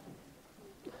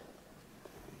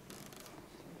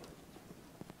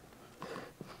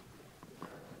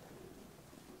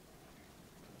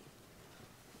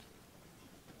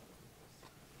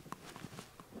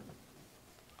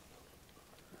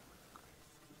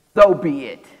 So be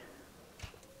it.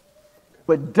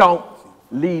 But don't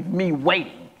leave me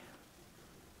waiting.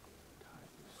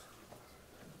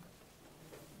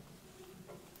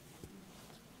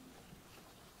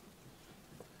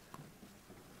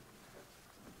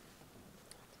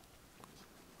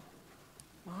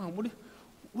 Mom, what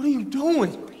are you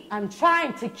doing? I'm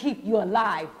trying to keep you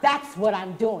alive. That's what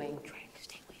I'm doing.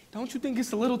 Don't you think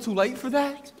it's a little too late for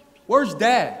that? Where's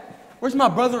Dad? Where's my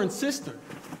brother and sister?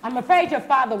 I'm afraid your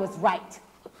father was right.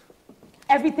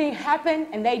 Everything happened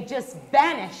and they just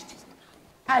vanished.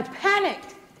 I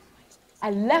panicked. I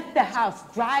left the house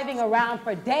driving around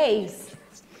for days.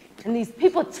 And these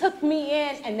people took me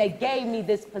in and they gave me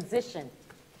this position.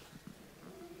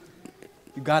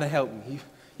 You gotta help me.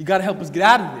 You gotta help us get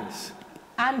out of this.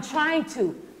 I'm trying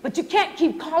to, but you can't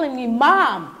keep calling me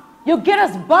Mom. You'll get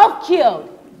us both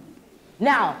killed.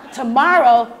 Now,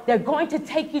 tomorrow, they're going to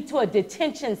take you to a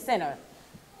detention center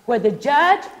where the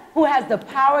judge, who has the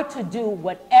power to do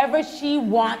whatever she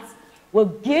wants, will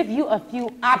give you a few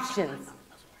options.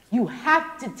 You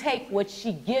have to take what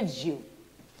she gives you.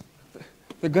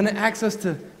 They're going to ask us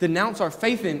to denounce our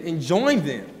faith and join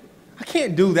them. I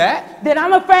can't do that. Then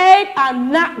I'm afraid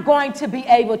I'm not going to be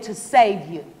able to save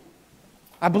you.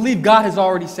 I believe God has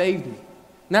already saved me.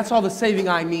 And that's all the saving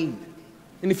I need.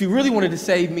 And if you really wanted to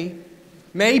save me,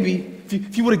 maybe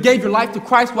if you would have gave your life to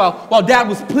Christ while Dad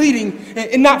was pleading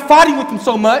and not fighting with him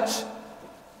so much,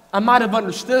 I might have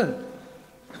understood.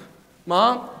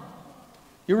 Mom,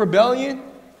 your rebellion,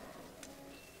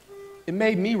 it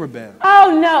made me rebel.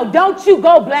 Oh, no, don't you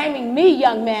go blaming me,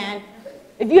 young man.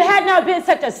 If you had not been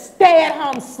such a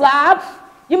stay-at-home slob,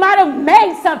 you might have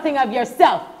made something of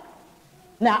yourself.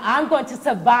 Now, I'm going to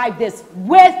survive this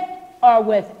with or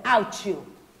without you.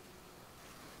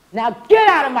 Now, get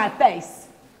out of my face.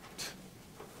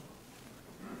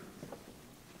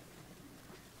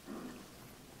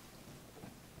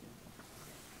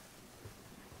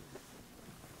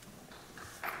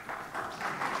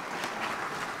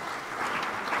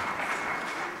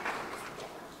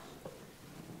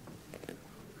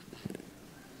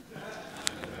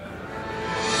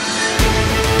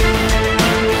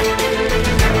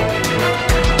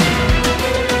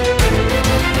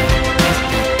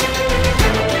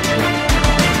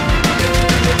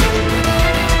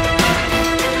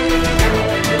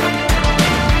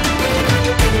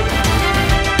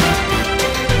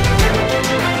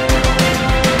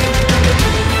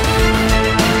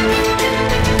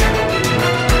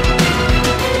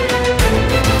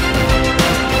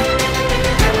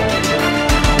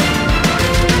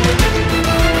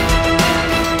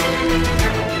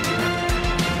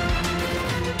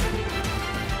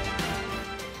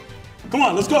 Come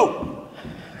on, let's go.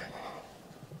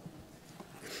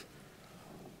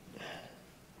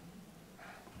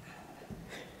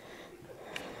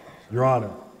 Your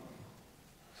Honor,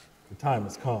 the time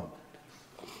has come.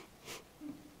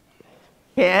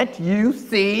 Can't you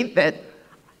see that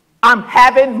I'm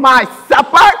having my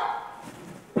supper?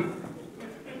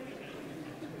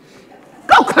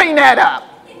 Go clean that up.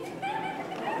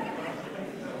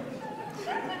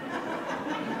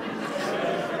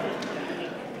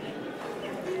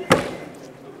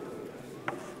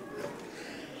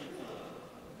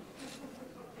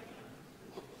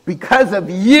 Because of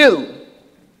you,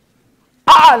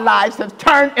 our lives have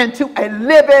turned into a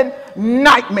living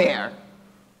nightmare.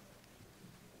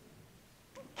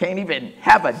 Can't even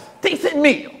have a decent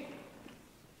meal.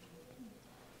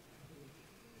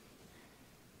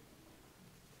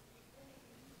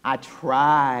 I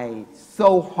tried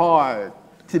so hard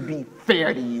to be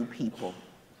fair to you people.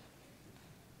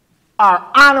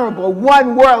 Our honorable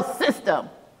one world system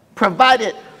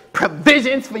provided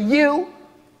provisions for you,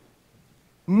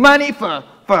 money for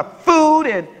food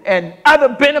and other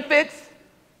benefits.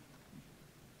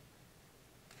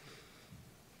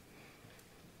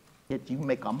 Yet you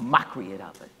make a mockery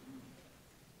of it,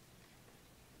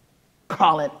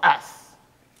 calling us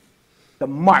the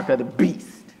mark of the beast.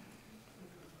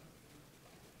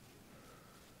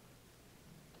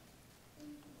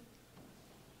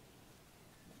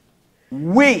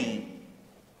 We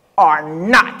are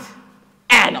not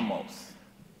animals.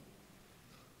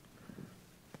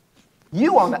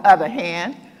 You, on the other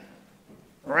hand,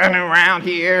 running around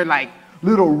here like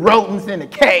little rodents in a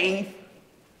cave,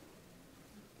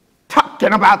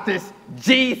 talking about this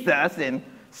Jesus and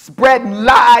spreading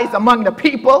lies among the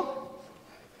people.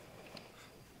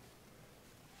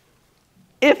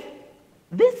 If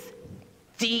this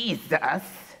Jesus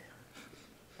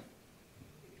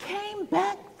came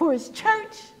back for his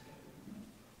church,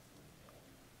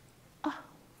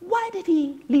 why did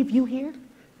he leave you here?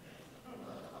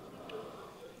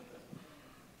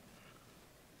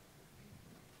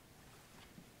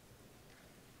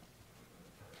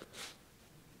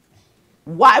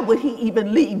 Why would he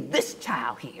even leave this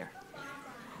child here?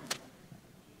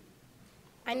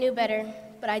 I knew better,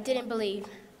 but I didn't believe.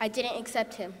 I didn't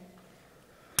accept him.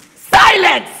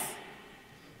 Silence!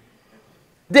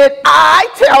 Did I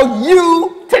tell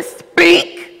you to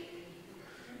speak?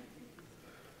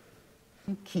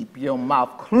 You keep your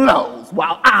mouth closed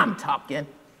while I'm talking.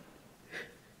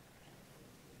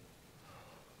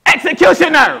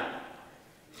 Executioner!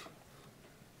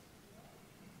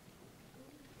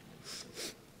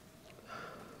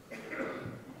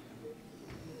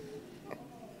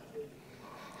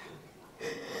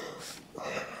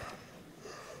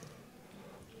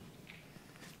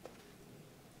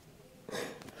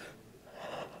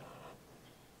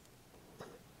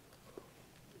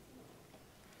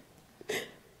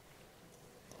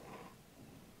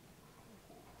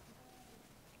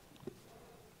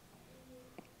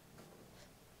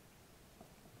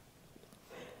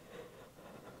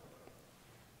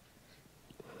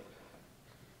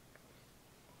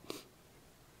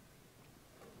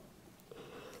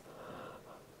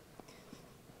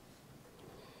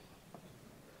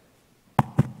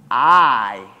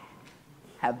 I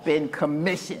have been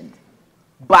commissioned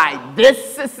by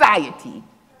this society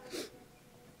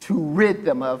to rid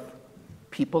them of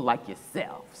people like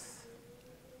yourselves.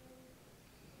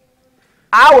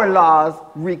 Our laws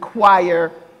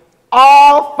require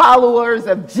all followers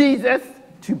of Jesus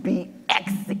to be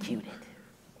executed.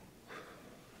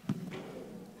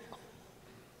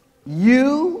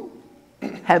 You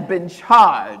have been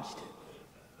charged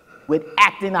with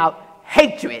acting out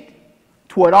hatred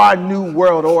toward our new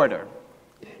world order.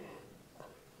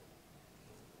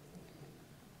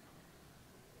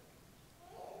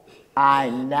 I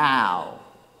now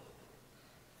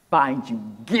find you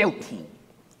guilty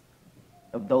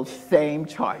of those same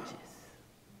charges.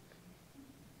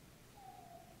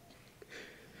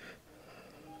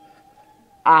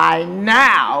 I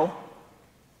now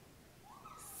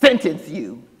sentence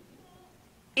you,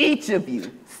 each of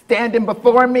you standing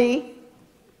before me,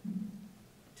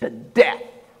 to death.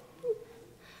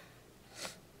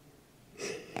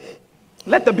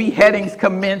 Let the beheadings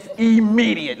commence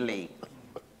immediately.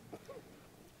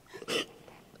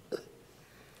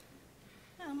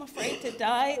 I'm afraid to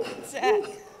die, Zach.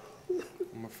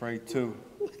 I'm afraid too,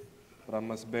 but I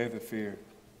must bear the fear.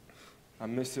 I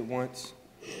missed it once,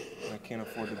 and I can't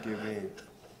afford to give in.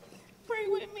 Pray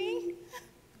with me.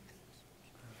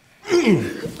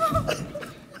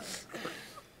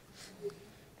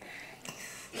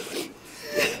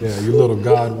 Yeah, your little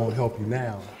God won't help you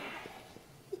now.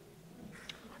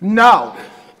 No,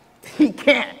 he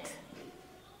can't.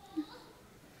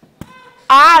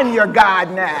 I'm your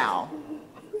God now.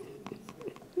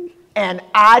 And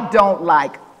I don't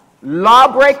like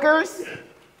lawbreakers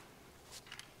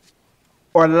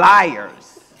or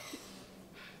liars.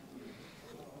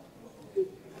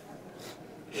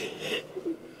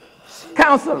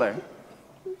 Counselor,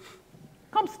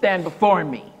 come stand before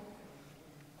me.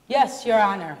 Yes, Your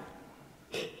Honor.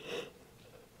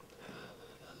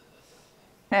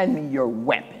 Hand me your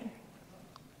weapon.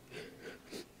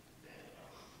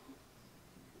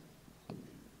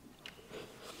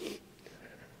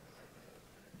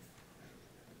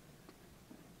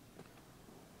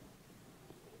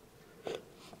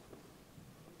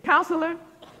 Counselor,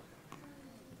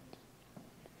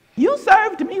 you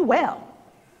served me well.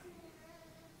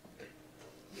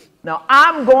 Now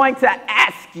I'm going to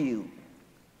ask you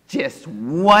just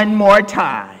one more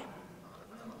time,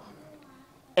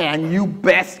 and you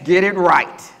best get it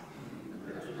right.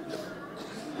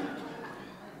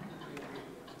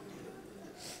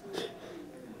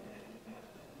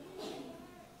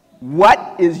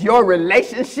 What is your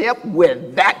relationship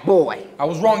with that boy? I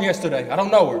was wrong yesterday. I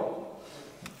don't know her.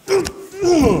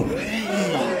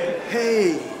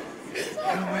 Hey. You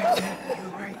all right, Jack? You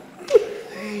all right?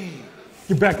 Hey.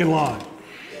 Get back in line.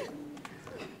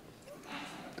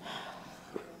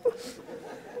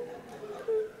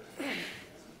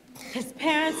 His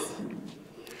parents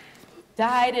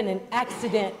died in an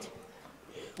accident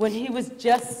when he was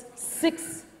just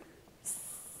six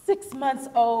months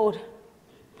old.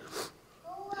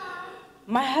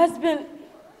 My husband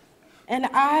and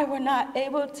I were not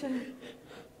able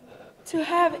to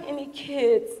have any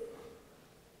kids.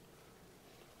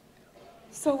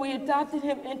 So we adopted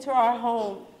him into our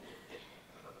home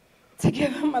to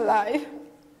give him a life.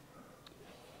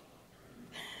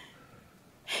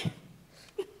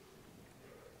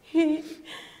 He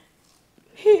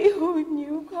whom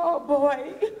you call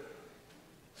boy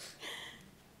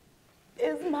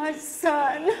is my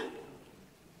son.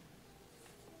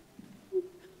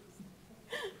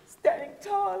 Standing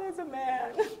tall as a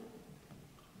man.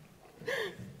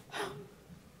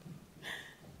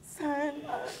 Son,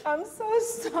 I'm so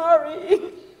sorry.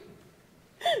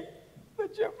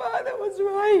 But your father was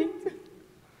right.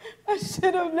 I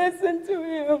should have listened to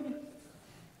him.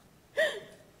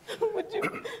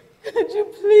 Could you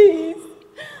please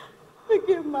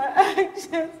forgive my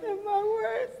actions and my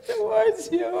words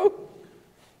towards you?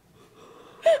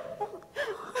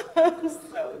 I'm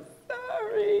so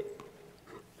sorry.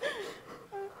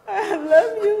 I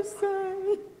love you,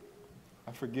 son.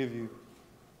 I forgive you.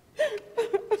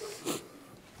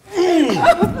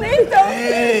 Oh, please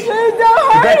don't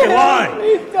hurt back in him. line.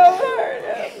 Please don't hurt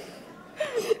him.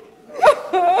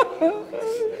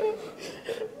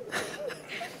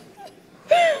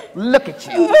 Look at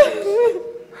you.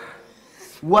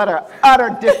 What an utter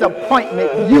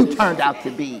disappointment you turned out to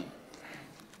be.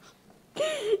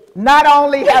 Not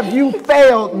only have you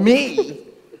failed me,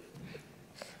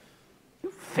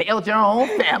 you failed your own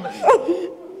family.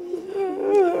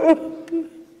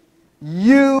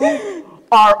 You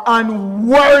are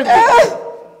unworthy,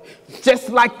 just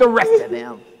like the rest of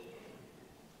them.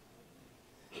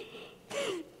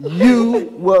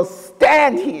 You will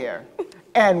stand here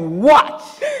and watch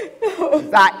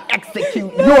as I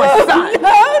execute your son.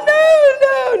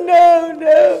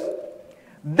 No.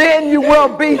 Then you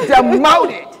will be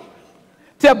demoted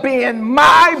to being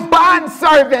my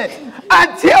bondservant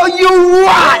until you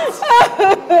rot.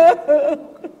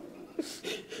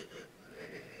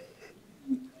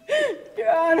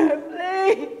 Your Honor,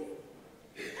 please.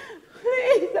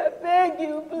 Please, I beg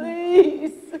you,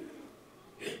 please.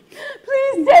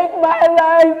 Please take my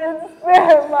life and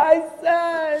spare my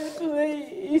son,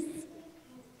 please.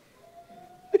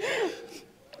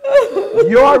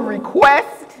 Your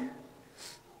request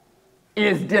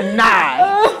is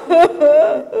denied.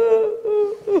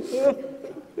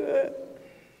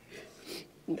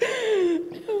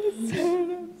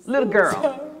 Little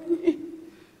girl,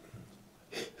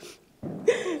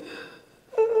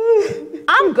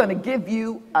 I'm going to give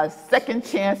you a second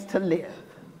chance to live.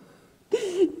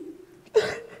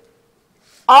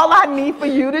 All I need for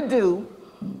you to do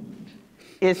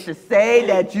is to say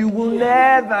that you will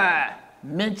never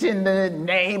mention the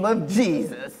name of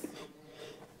Jesus,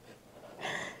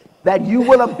 that you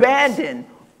will abandon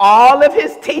all of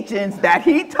his teachings that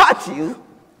he taught you,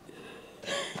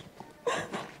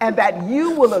 and that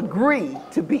you will agree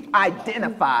to be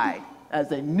identified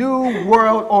as a new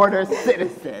world order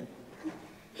citizen.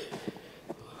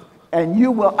 And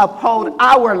you will uphold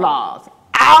our laws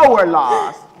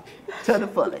to the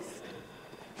fullest.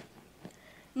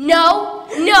 No,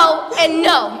 no, and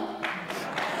no.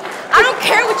 I don't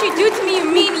care what you do to me, you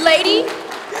mean lady.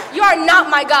 You are not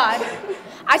my God.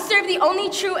 I serve the only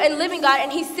true and living God,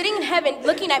 and he's sitting in heaven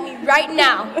looking at me right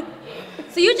now.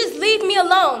 So you just leave me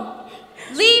alone.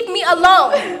 Leave me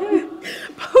alone.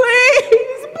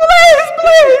 Please, please,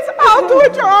 please. I'll do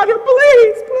it, Your Honor.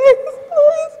 Please, please,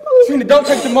 please, please. Trina, don't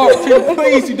take the mark. Trina,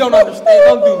 please, you don't understand.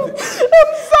 Don't do this.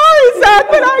 I'm sorry, Zach,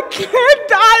 but I can't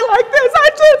die like this. I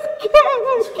just can't.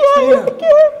 I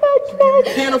can't.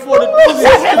 You can't afford to do this.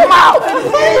 Shut his mouth!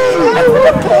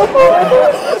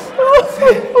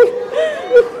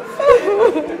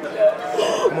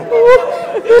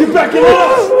 Get back in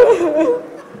line!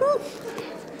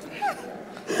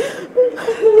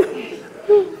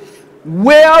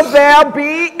 Will there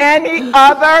be any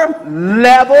other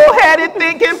level-headed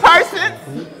thinking person?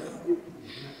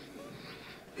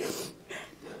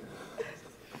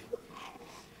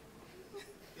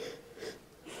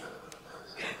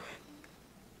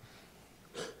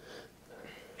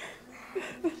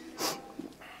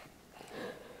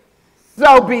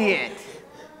 So be it.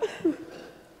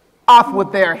 Off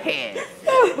with their heads.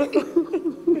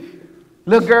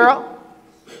 Little girl,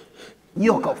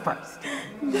 you'll go first.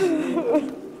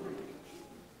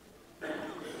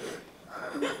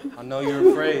 I know you're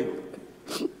afraid,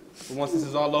 but once this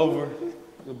is all over,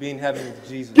 you'll be in heaven with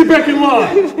Jesus. Get back in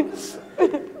line!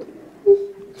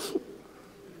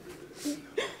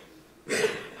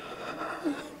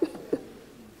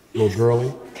 Little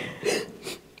girlie,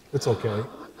 it's okay.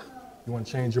 You want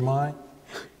to change your mind?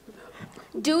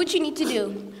 Do what you need to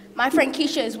do. My friend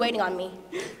Keisha is waiting on me.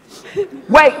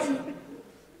 Wait!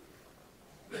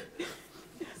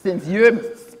 Since you're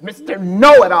Mr.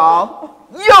 Know-It-All,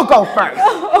 you'll go first.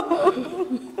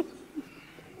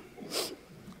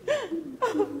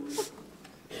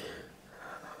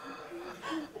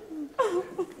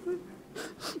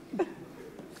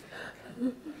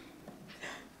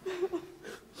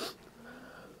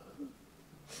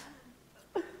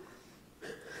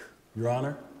 Your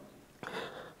Honor,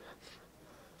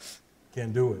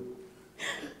 can't do it.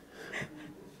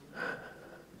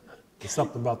 There's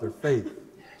something about their faith.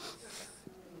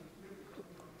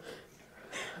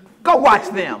 Go watch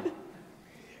them.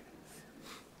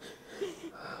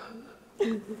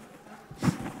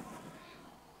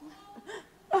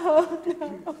 Oh,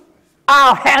 no.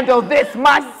 I'll handle this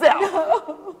myself.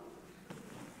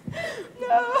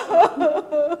 No.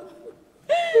 No.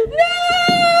 No.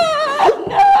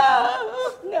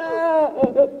 No. No.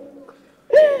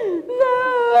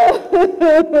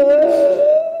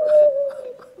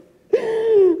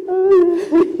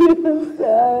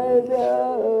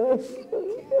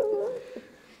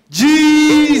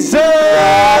 Jesus! I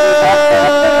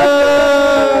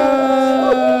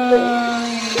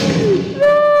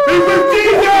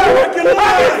can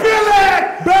feel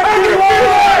it! I can feel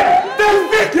it! The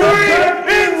victory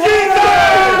in Jesus!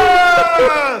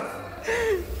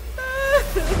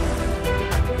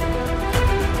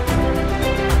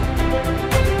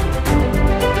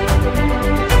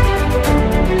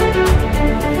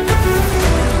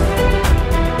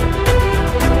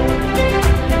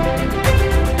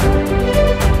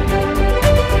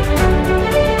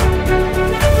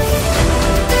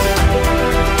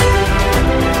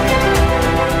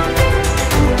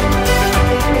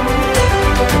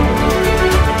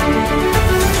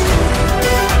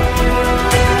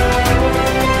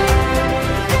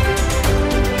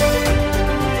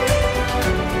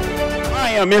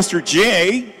 I am Mr.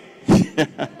 J.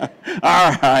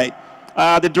 All right.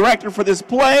 The director for this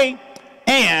play.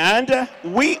 And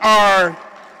we are...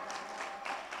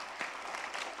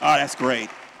 Oh, that's great.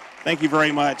 Thank you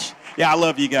very much. Yeah, I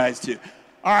love you guys too.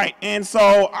 All right, and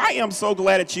so I am so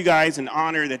glad that you guys and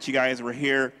honored that you guys were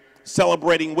here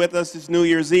celebrating with us this New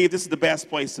Year's Eve. This is the best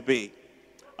place to be.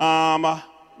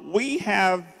 We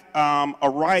have a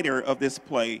writer of this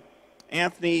play,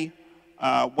 Anthony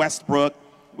Westbrook.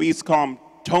 We used to call him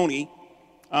Tony,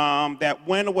 that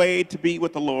went away to be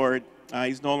with the Lord.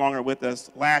 He's no longer with us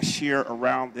last year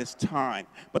around this time.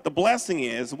 But the blessing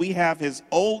is we have his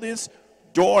oldest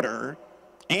daughter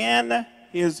and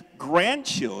his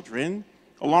grandchildren,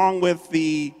 along with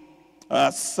the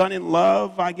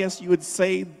son-in-law, I guess you would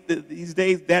say these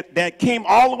days, that came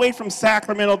all the way from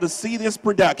Sacramento to see this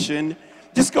production.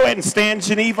 Just go ahead and stand,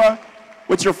 Geneva,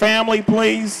 with your family,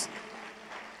 please.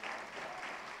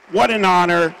 What an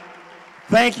honor.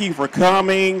 Thank you for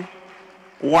coming.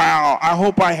 Wow, I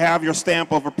hope I have your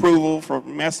stamp of approval for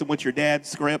messing with your dad's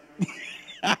script.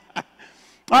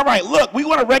 All right, look, we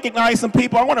want to recognize some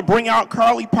people. I want to bring out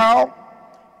Carly Powell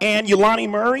and Yolani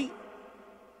Murray.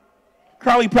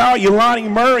 Carly Powell, Yolani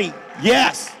Murray,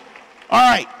 yes. All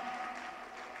right,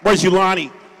 where's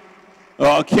Yolani?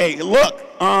 Okay, look,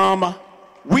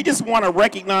 we just want to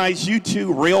recognize you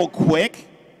two real quick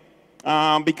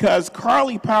because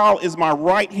Carly Powell is my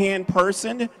right-hand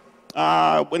person.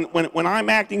 When I'm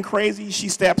acting crazy, she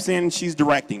steps in and she's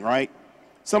directing, right?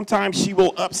 Sometimes she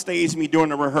will upstage me during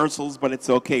the rehearsals, but it's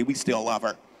okay. We still love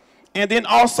her. And then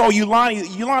also Yolani.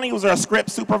 Yolani was our script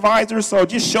supervisor, so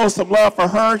just show some love for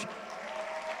her.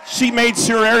 She made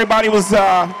sure everybody was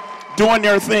doing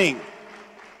their thing.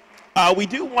 We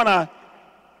do want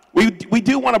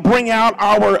to bring out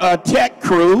our tech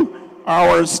crew,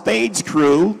 our stage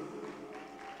crew,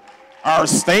 our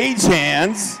stage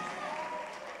hands.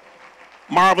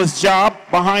 Marvelous job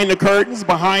behind the curtains,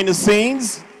 behind the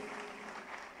scenes.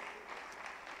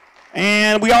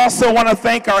 And we also want to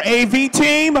thank our AV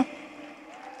team.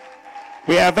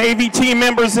 We have AV team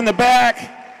members in the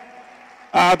back.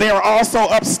 They are also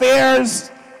upstairs.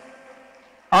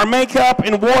 Our makeup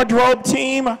and wardrobe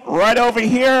team right over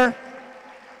here.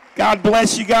 God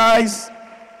bless you guys.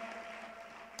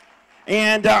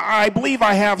 And I believe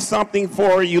I have something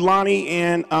for Yolani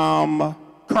and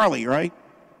Carly, right?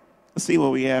 Let's see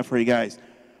what we have for you guys.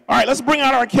 All right, let's bring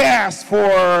out our cast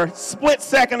for Split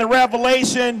Second of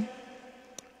Revelation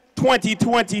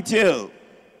 2022.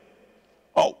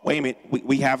 Oh, wait a minute.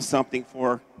 We have something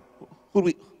for,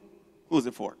 who is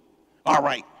it for? All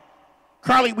right.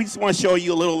 Carly, we just want to show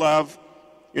you a little love.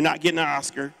 You're not getting an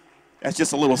Oscar. That's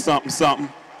just a little something, something.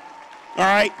 All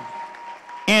right.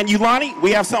 And Yolani,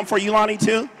 we have something for Yolani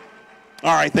too.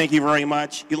 All right, thank you very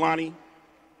much. Yolani,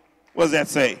 what does that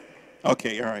say?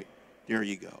 Okay, all right. There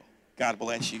you go. God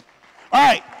bless you. All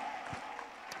right.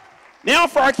 Now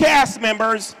for our cast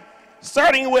members,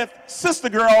 starting with Sister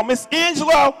Girl, Miss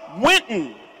Angela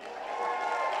Winton.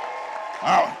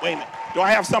 Oh, wait a minute. Do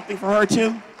I have something for her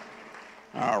too?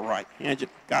 All right.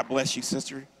 Angela, God bless you,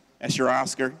 sister. That's your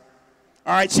Oscar.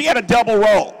 All right, she had a double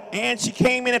role, and she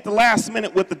came in at the last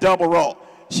minute with the double role.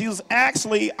 She was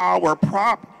actually our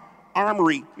prop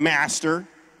armory master,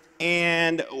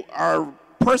 and our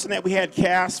person that we had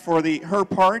cast for her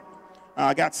part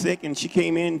got sick, and she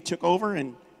came in, took over,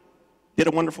 and did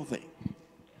a wonderful thing.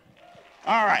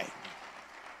 All right.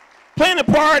 Playing the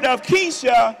part of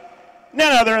Keisha,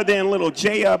 none other than little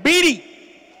Jayah, Beatty.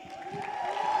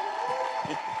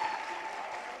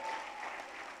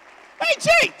 Hey,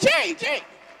 Jay.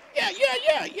 Yeah,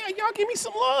 y'all give me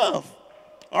some love.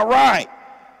 All right.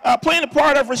 Playing the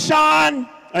part of Rayshawn,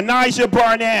 Anijah,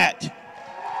 Barnett.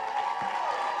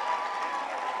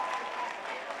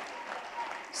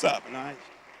 What's up, Anijah?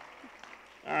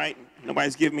 All right,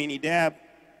 nobody's giving me any dab.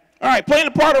 All right, playing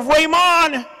the part of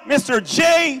Raymon, Mr.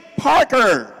 Jay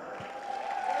Parker.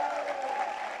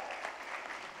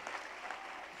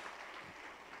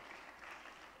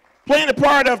 Playing the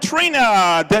part of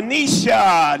Trina,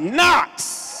 Dinesha,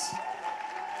 Knox.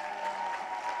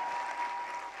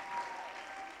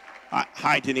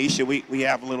 Hi, Dinesha. We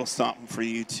have a little something for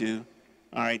you too.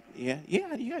 All right. Yeah.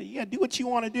 Do what you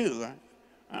want to do.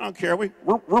 I don't care. We're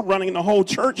running the whole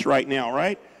church right now,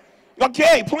 right?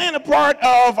 Okay. Playing the part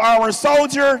of our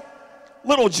soldier,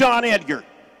 little John Edgar.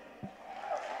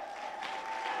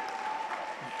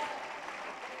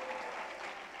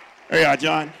 There you are,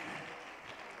 John.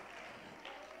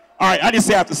 All right, I just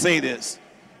have to say this.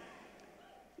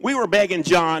 We were begging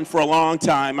John for a long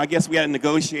time. I guess we had to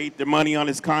negotiate the money on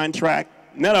his contract.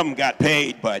 None of them got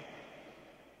paid, but.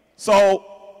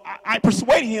 So I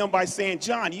persuaded him by saying,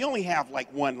 John, you only have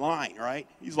like one line, right?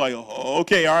 He's like, oh,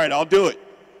 okay, all right, I'll do it.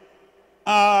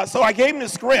 So I gave him the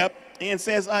script and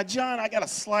says, John, I got a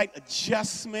slight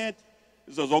adjustment.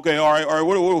 He says, okay, all right,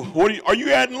 what are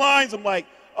you adding lines? I'm like,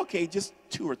 okay, just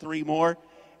 2 or 3 more.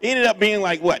 It ended up being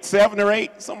like, what, 7 or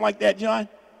 8, something like that, John?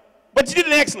 But you did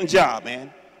an excellent job,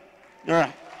 man. All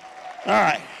right, all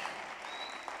right.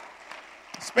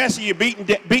 Especially you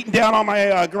beating down on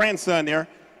my grandson there.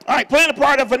 All right, playing the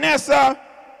part of Vanessa,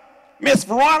 Miss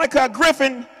Veronica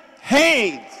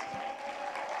Griffin-Haynes.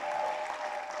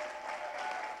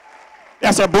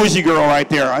 That's our bougie girl right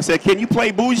there. I said, can you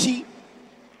play bougie?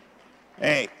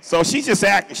 Hey, so she's just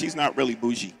acting. She's not really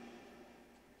bougie.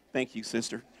 Thank you,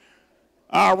 sister.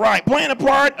 All right, playing the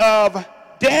part of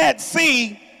Dad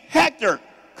C, Hector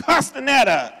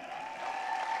Castaneda.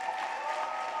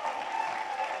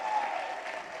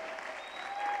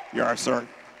 You are, sir.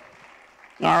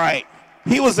 All right.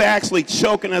 He was actually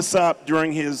choking us up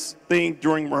during his thing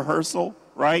during rehearsal,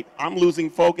 right? I'm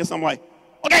losing focus. I'm like,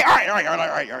 okay, all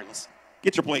right. Let's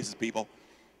get your places, people.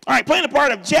 All right, playing the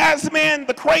part of Jasmine,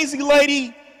 the crazy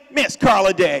lady, Miss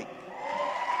Carla Day.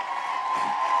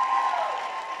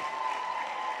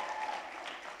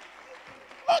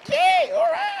 Okay,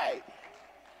 all right.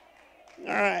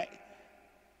 All right.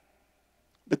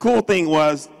 The cool thing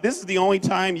was, this is the only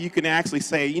time you can actually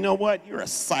say, you know what, you're a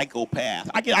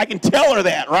psychopath. I can tell her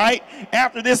that, right?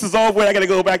 After this is over, I got to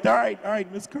go back to, all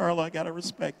right, Miss Carla, I got to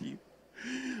respect you.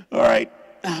 All right.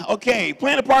 Okay,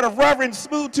 playing the part of Reverend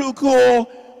Smooth Too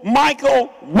Cool,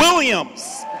 Michael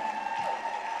Williams.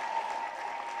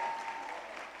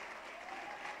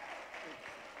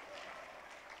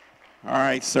 All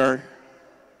right, sir.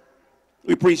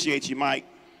 We appreciate you, Mike.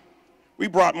 We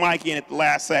brought Mike in at the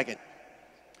last second.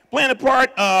 Playing the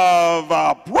part of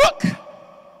Brooke,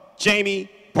 Jaymee,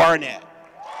 Barnett.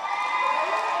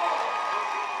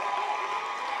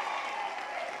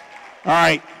 All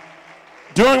right.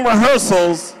 During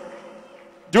rehearsals,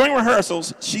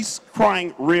 she's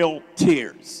crying real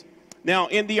tears. Now,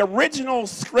 in the original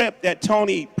script that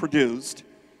Tony produced,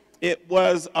 it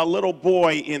was a little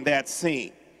boy in that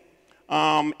scene.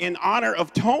 In honor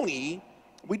of Tony,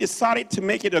 we decided to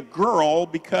make it a girl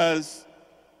because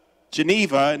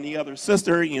Geneva and the other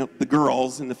sister, you know, the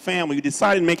girls in the family, we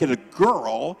decided to make it a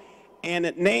girl and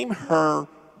name her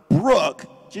Brooke,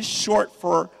 just short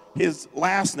for his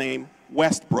last name,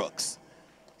 Westbrooks.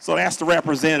 So that's the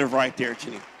representative right there,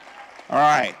 Geneva. All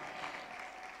right.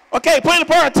 Okay, playing the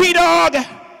part of T-Dog.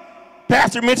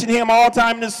 Pastor mentioned him all the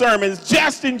time in his sermons,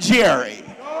 Justin Jerry.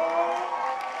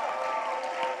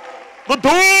 The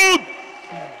dude.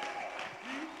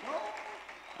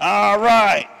 All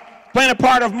right. Playing a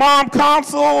part of Mom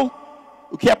Counsel,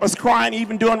 who kept us crying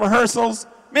even during rehearsals,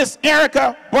 Miss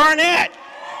Ericka Barnett.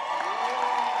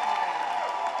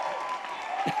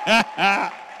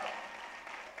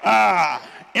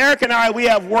 Ericka and I, we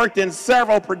have worked in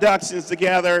several productions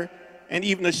together, and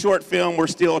even the short film we're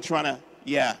still trying to,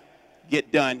 get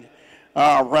done.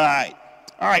 All right.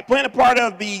 All right, playing a part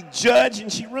of the judge, and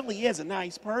she really is a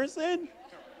nice person,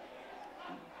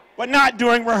 but not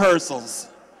during rehearsals.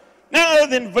 None other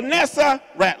than Vanessa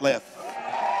Ratliff.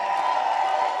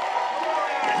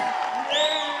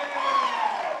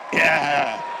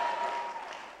 Yeah.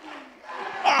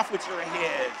 Off with your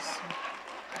heads.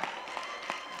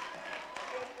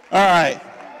 All right.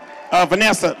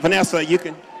 Vanessa, you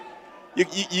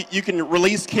can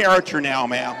release character now,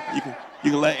 ma'am.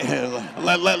 You can let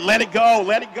it go.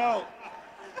 Let it go.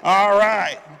 All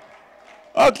right.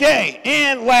 Okay,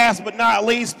 and last but not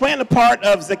least, playing the part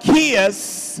of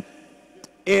Zacchaeus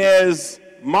is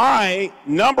not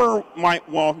number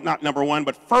one,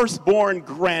 but firstborn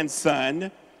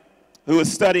grandson, who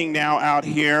is studying now out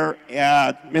here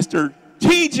at Mr.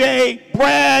 T.J.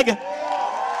 Bragg.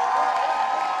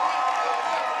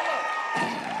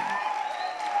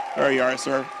 There you are,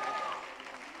 sir.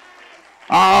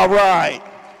 All right.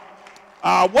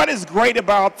 What is great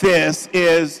about this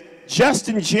is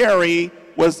Justin Jerry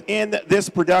was in this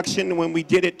production when we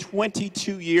did it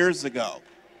 22 years ago.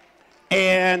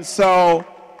 And so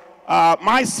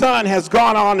my son has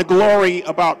gone on to glory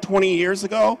about 20 years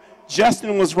ago.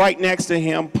 Justin was right next to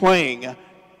him playing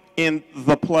in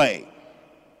the play.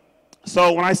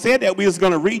 So when I said that we was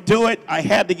going to redo it, I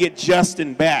had to get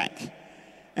Justin back.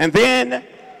 And then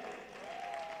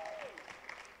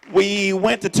we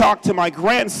went to talk to my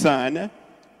grandson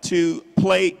to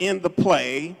play in the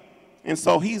play. And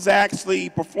so he's actually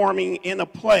performing in a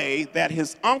play that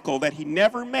his uncle, that he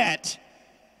never met,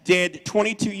 did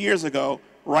 22 years ago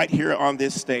right here on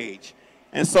this stage.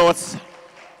 And so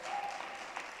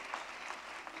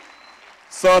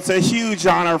So it's a huge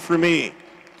honor for me.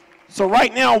 So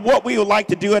right now, what we would like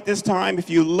to do at this time, if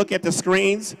you look at the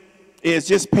screens, is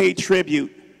just pay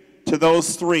tribute to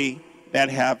those three that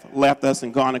have left us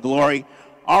and gone to glory.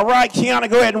 All right, Kiana,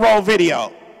 go ahead and roll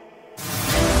video.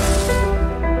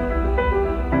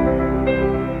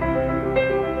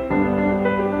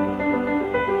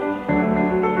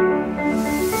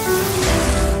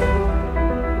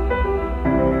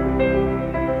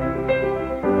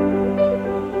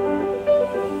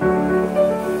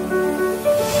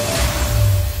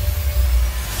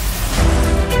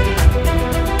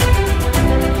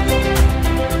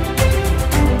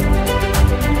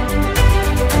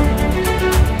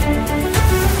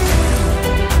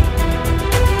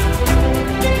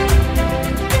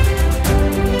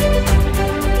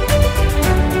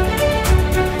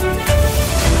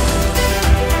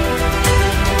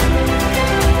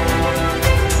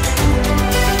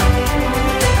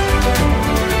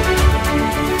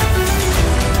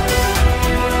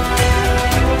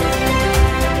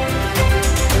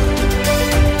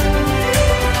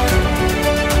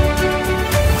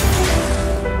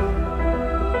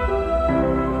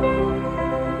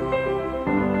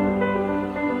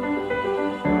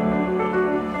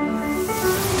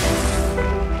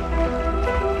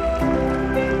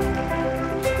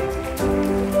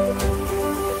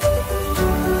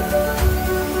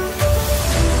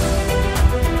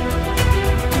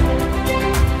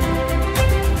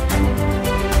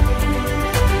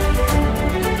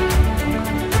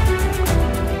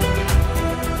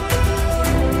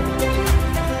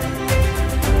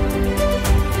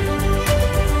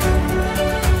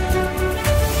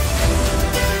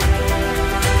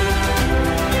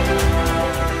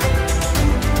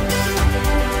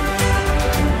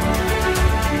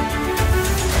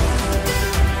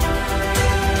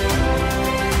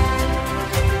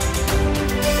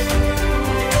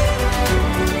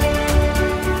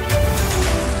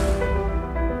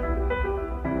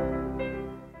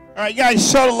 All right,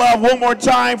 guys, show the love one more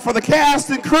time for the cast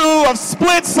and crew of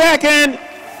Split Second,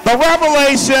 the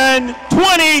Revelation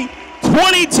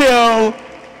 2022.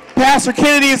 Pastor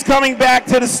Kennedy is coming back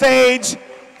to the stage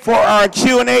for our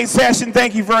Q&A session.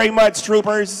 Thank you very much,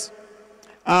 troopers.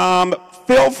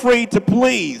 Feel free to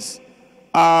please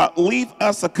leave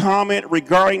us a comment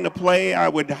regarding the play. I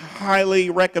would highly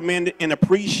recommend it and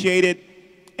appreciate it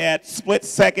at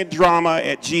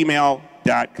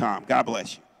splitseconddrama@gmail.com. God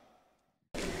bless you.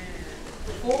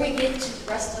 Before we get to the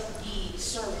rest of the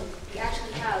sermon, we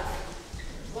actually have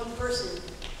one person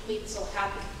who made me so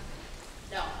happy.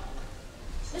 Now,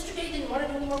 Mr. Jay didn't want to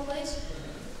do any more plays.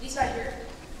 He's not here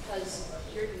because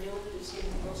here at noon it was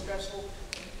getting real stressful.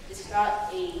 This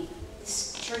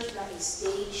church is not a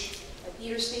stage, a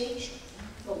theater stage,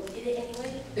 but we did it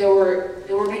anyway. There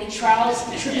were many trials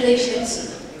and tribulations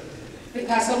for the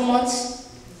past couple months.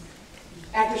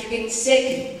 Actors were getting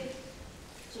sick,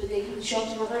 so they couldn't show up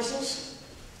to rehearsals.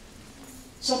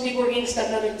 Some people were getting stuck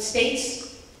in other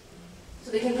states, so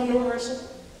they couldn't come to rehearsal.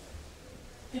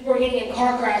 People were getting in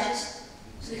car crashes,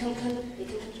 so they couldn't come to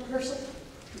rehearsal.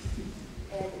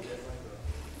 And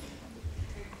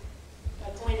my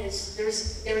point is, there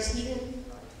was even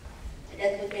a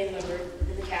death of a family member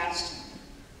in the cast,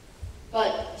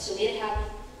 but so made it happen.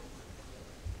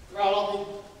 We're all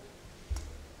open.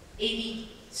 AV,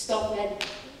 stuff med,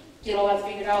 get all that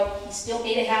figured out. He still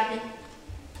made it happen.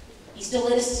 He still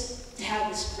let us to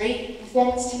have this great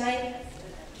performance tonight.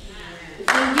 If we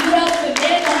can give it up for the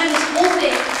man behind this whole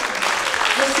thing,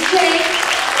 Mr. Jay.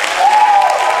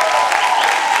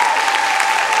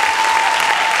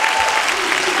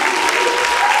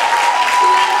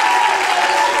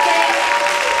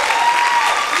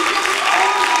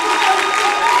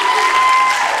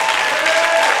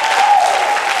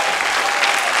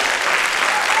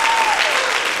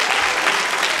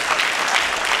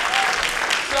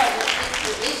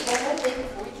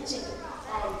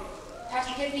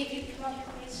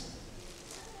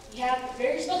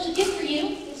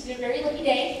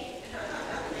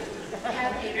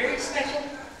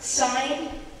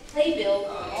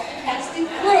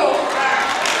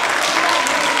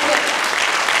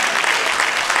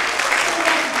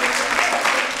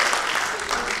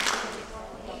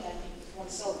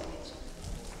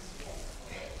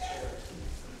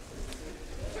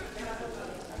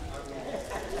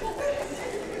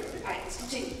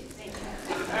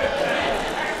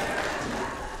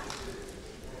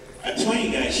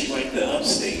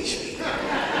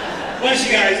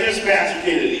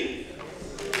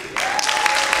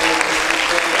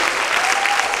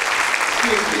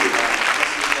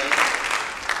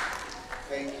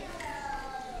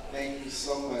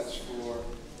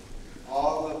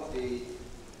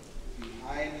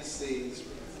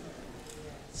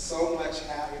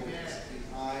 efforts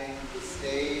behind the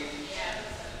stage,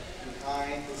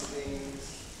 behind the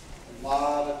scenes, a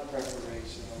lot of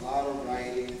preparation, a lot of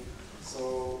writing.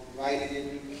 So writing in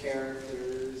new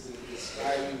characters and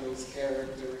describing those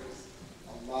characters,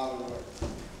 a lot of work.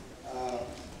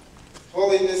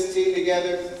 Pulling this team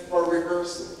together for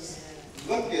rehearsals.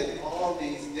 Look at all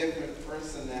these different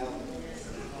personalities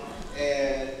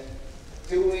and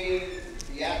doing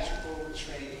theatrical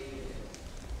training,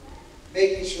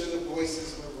 making sure the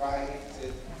voices were right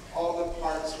and all the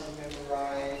parts were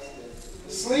memorized. And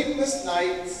the sleepless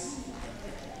nights,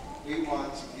 we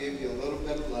want to give you a little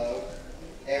bit of love,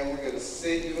 and we're going to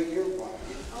send you and your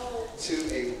wife to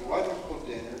a wonderful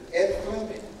dinner at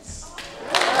Fleming's.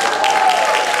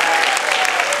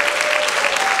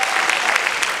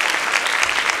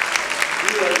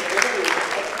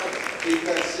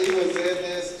 Because she was in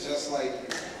this just like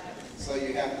you. So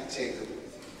you have to take her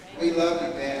with you. We love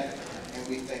you, man, and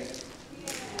we thank you.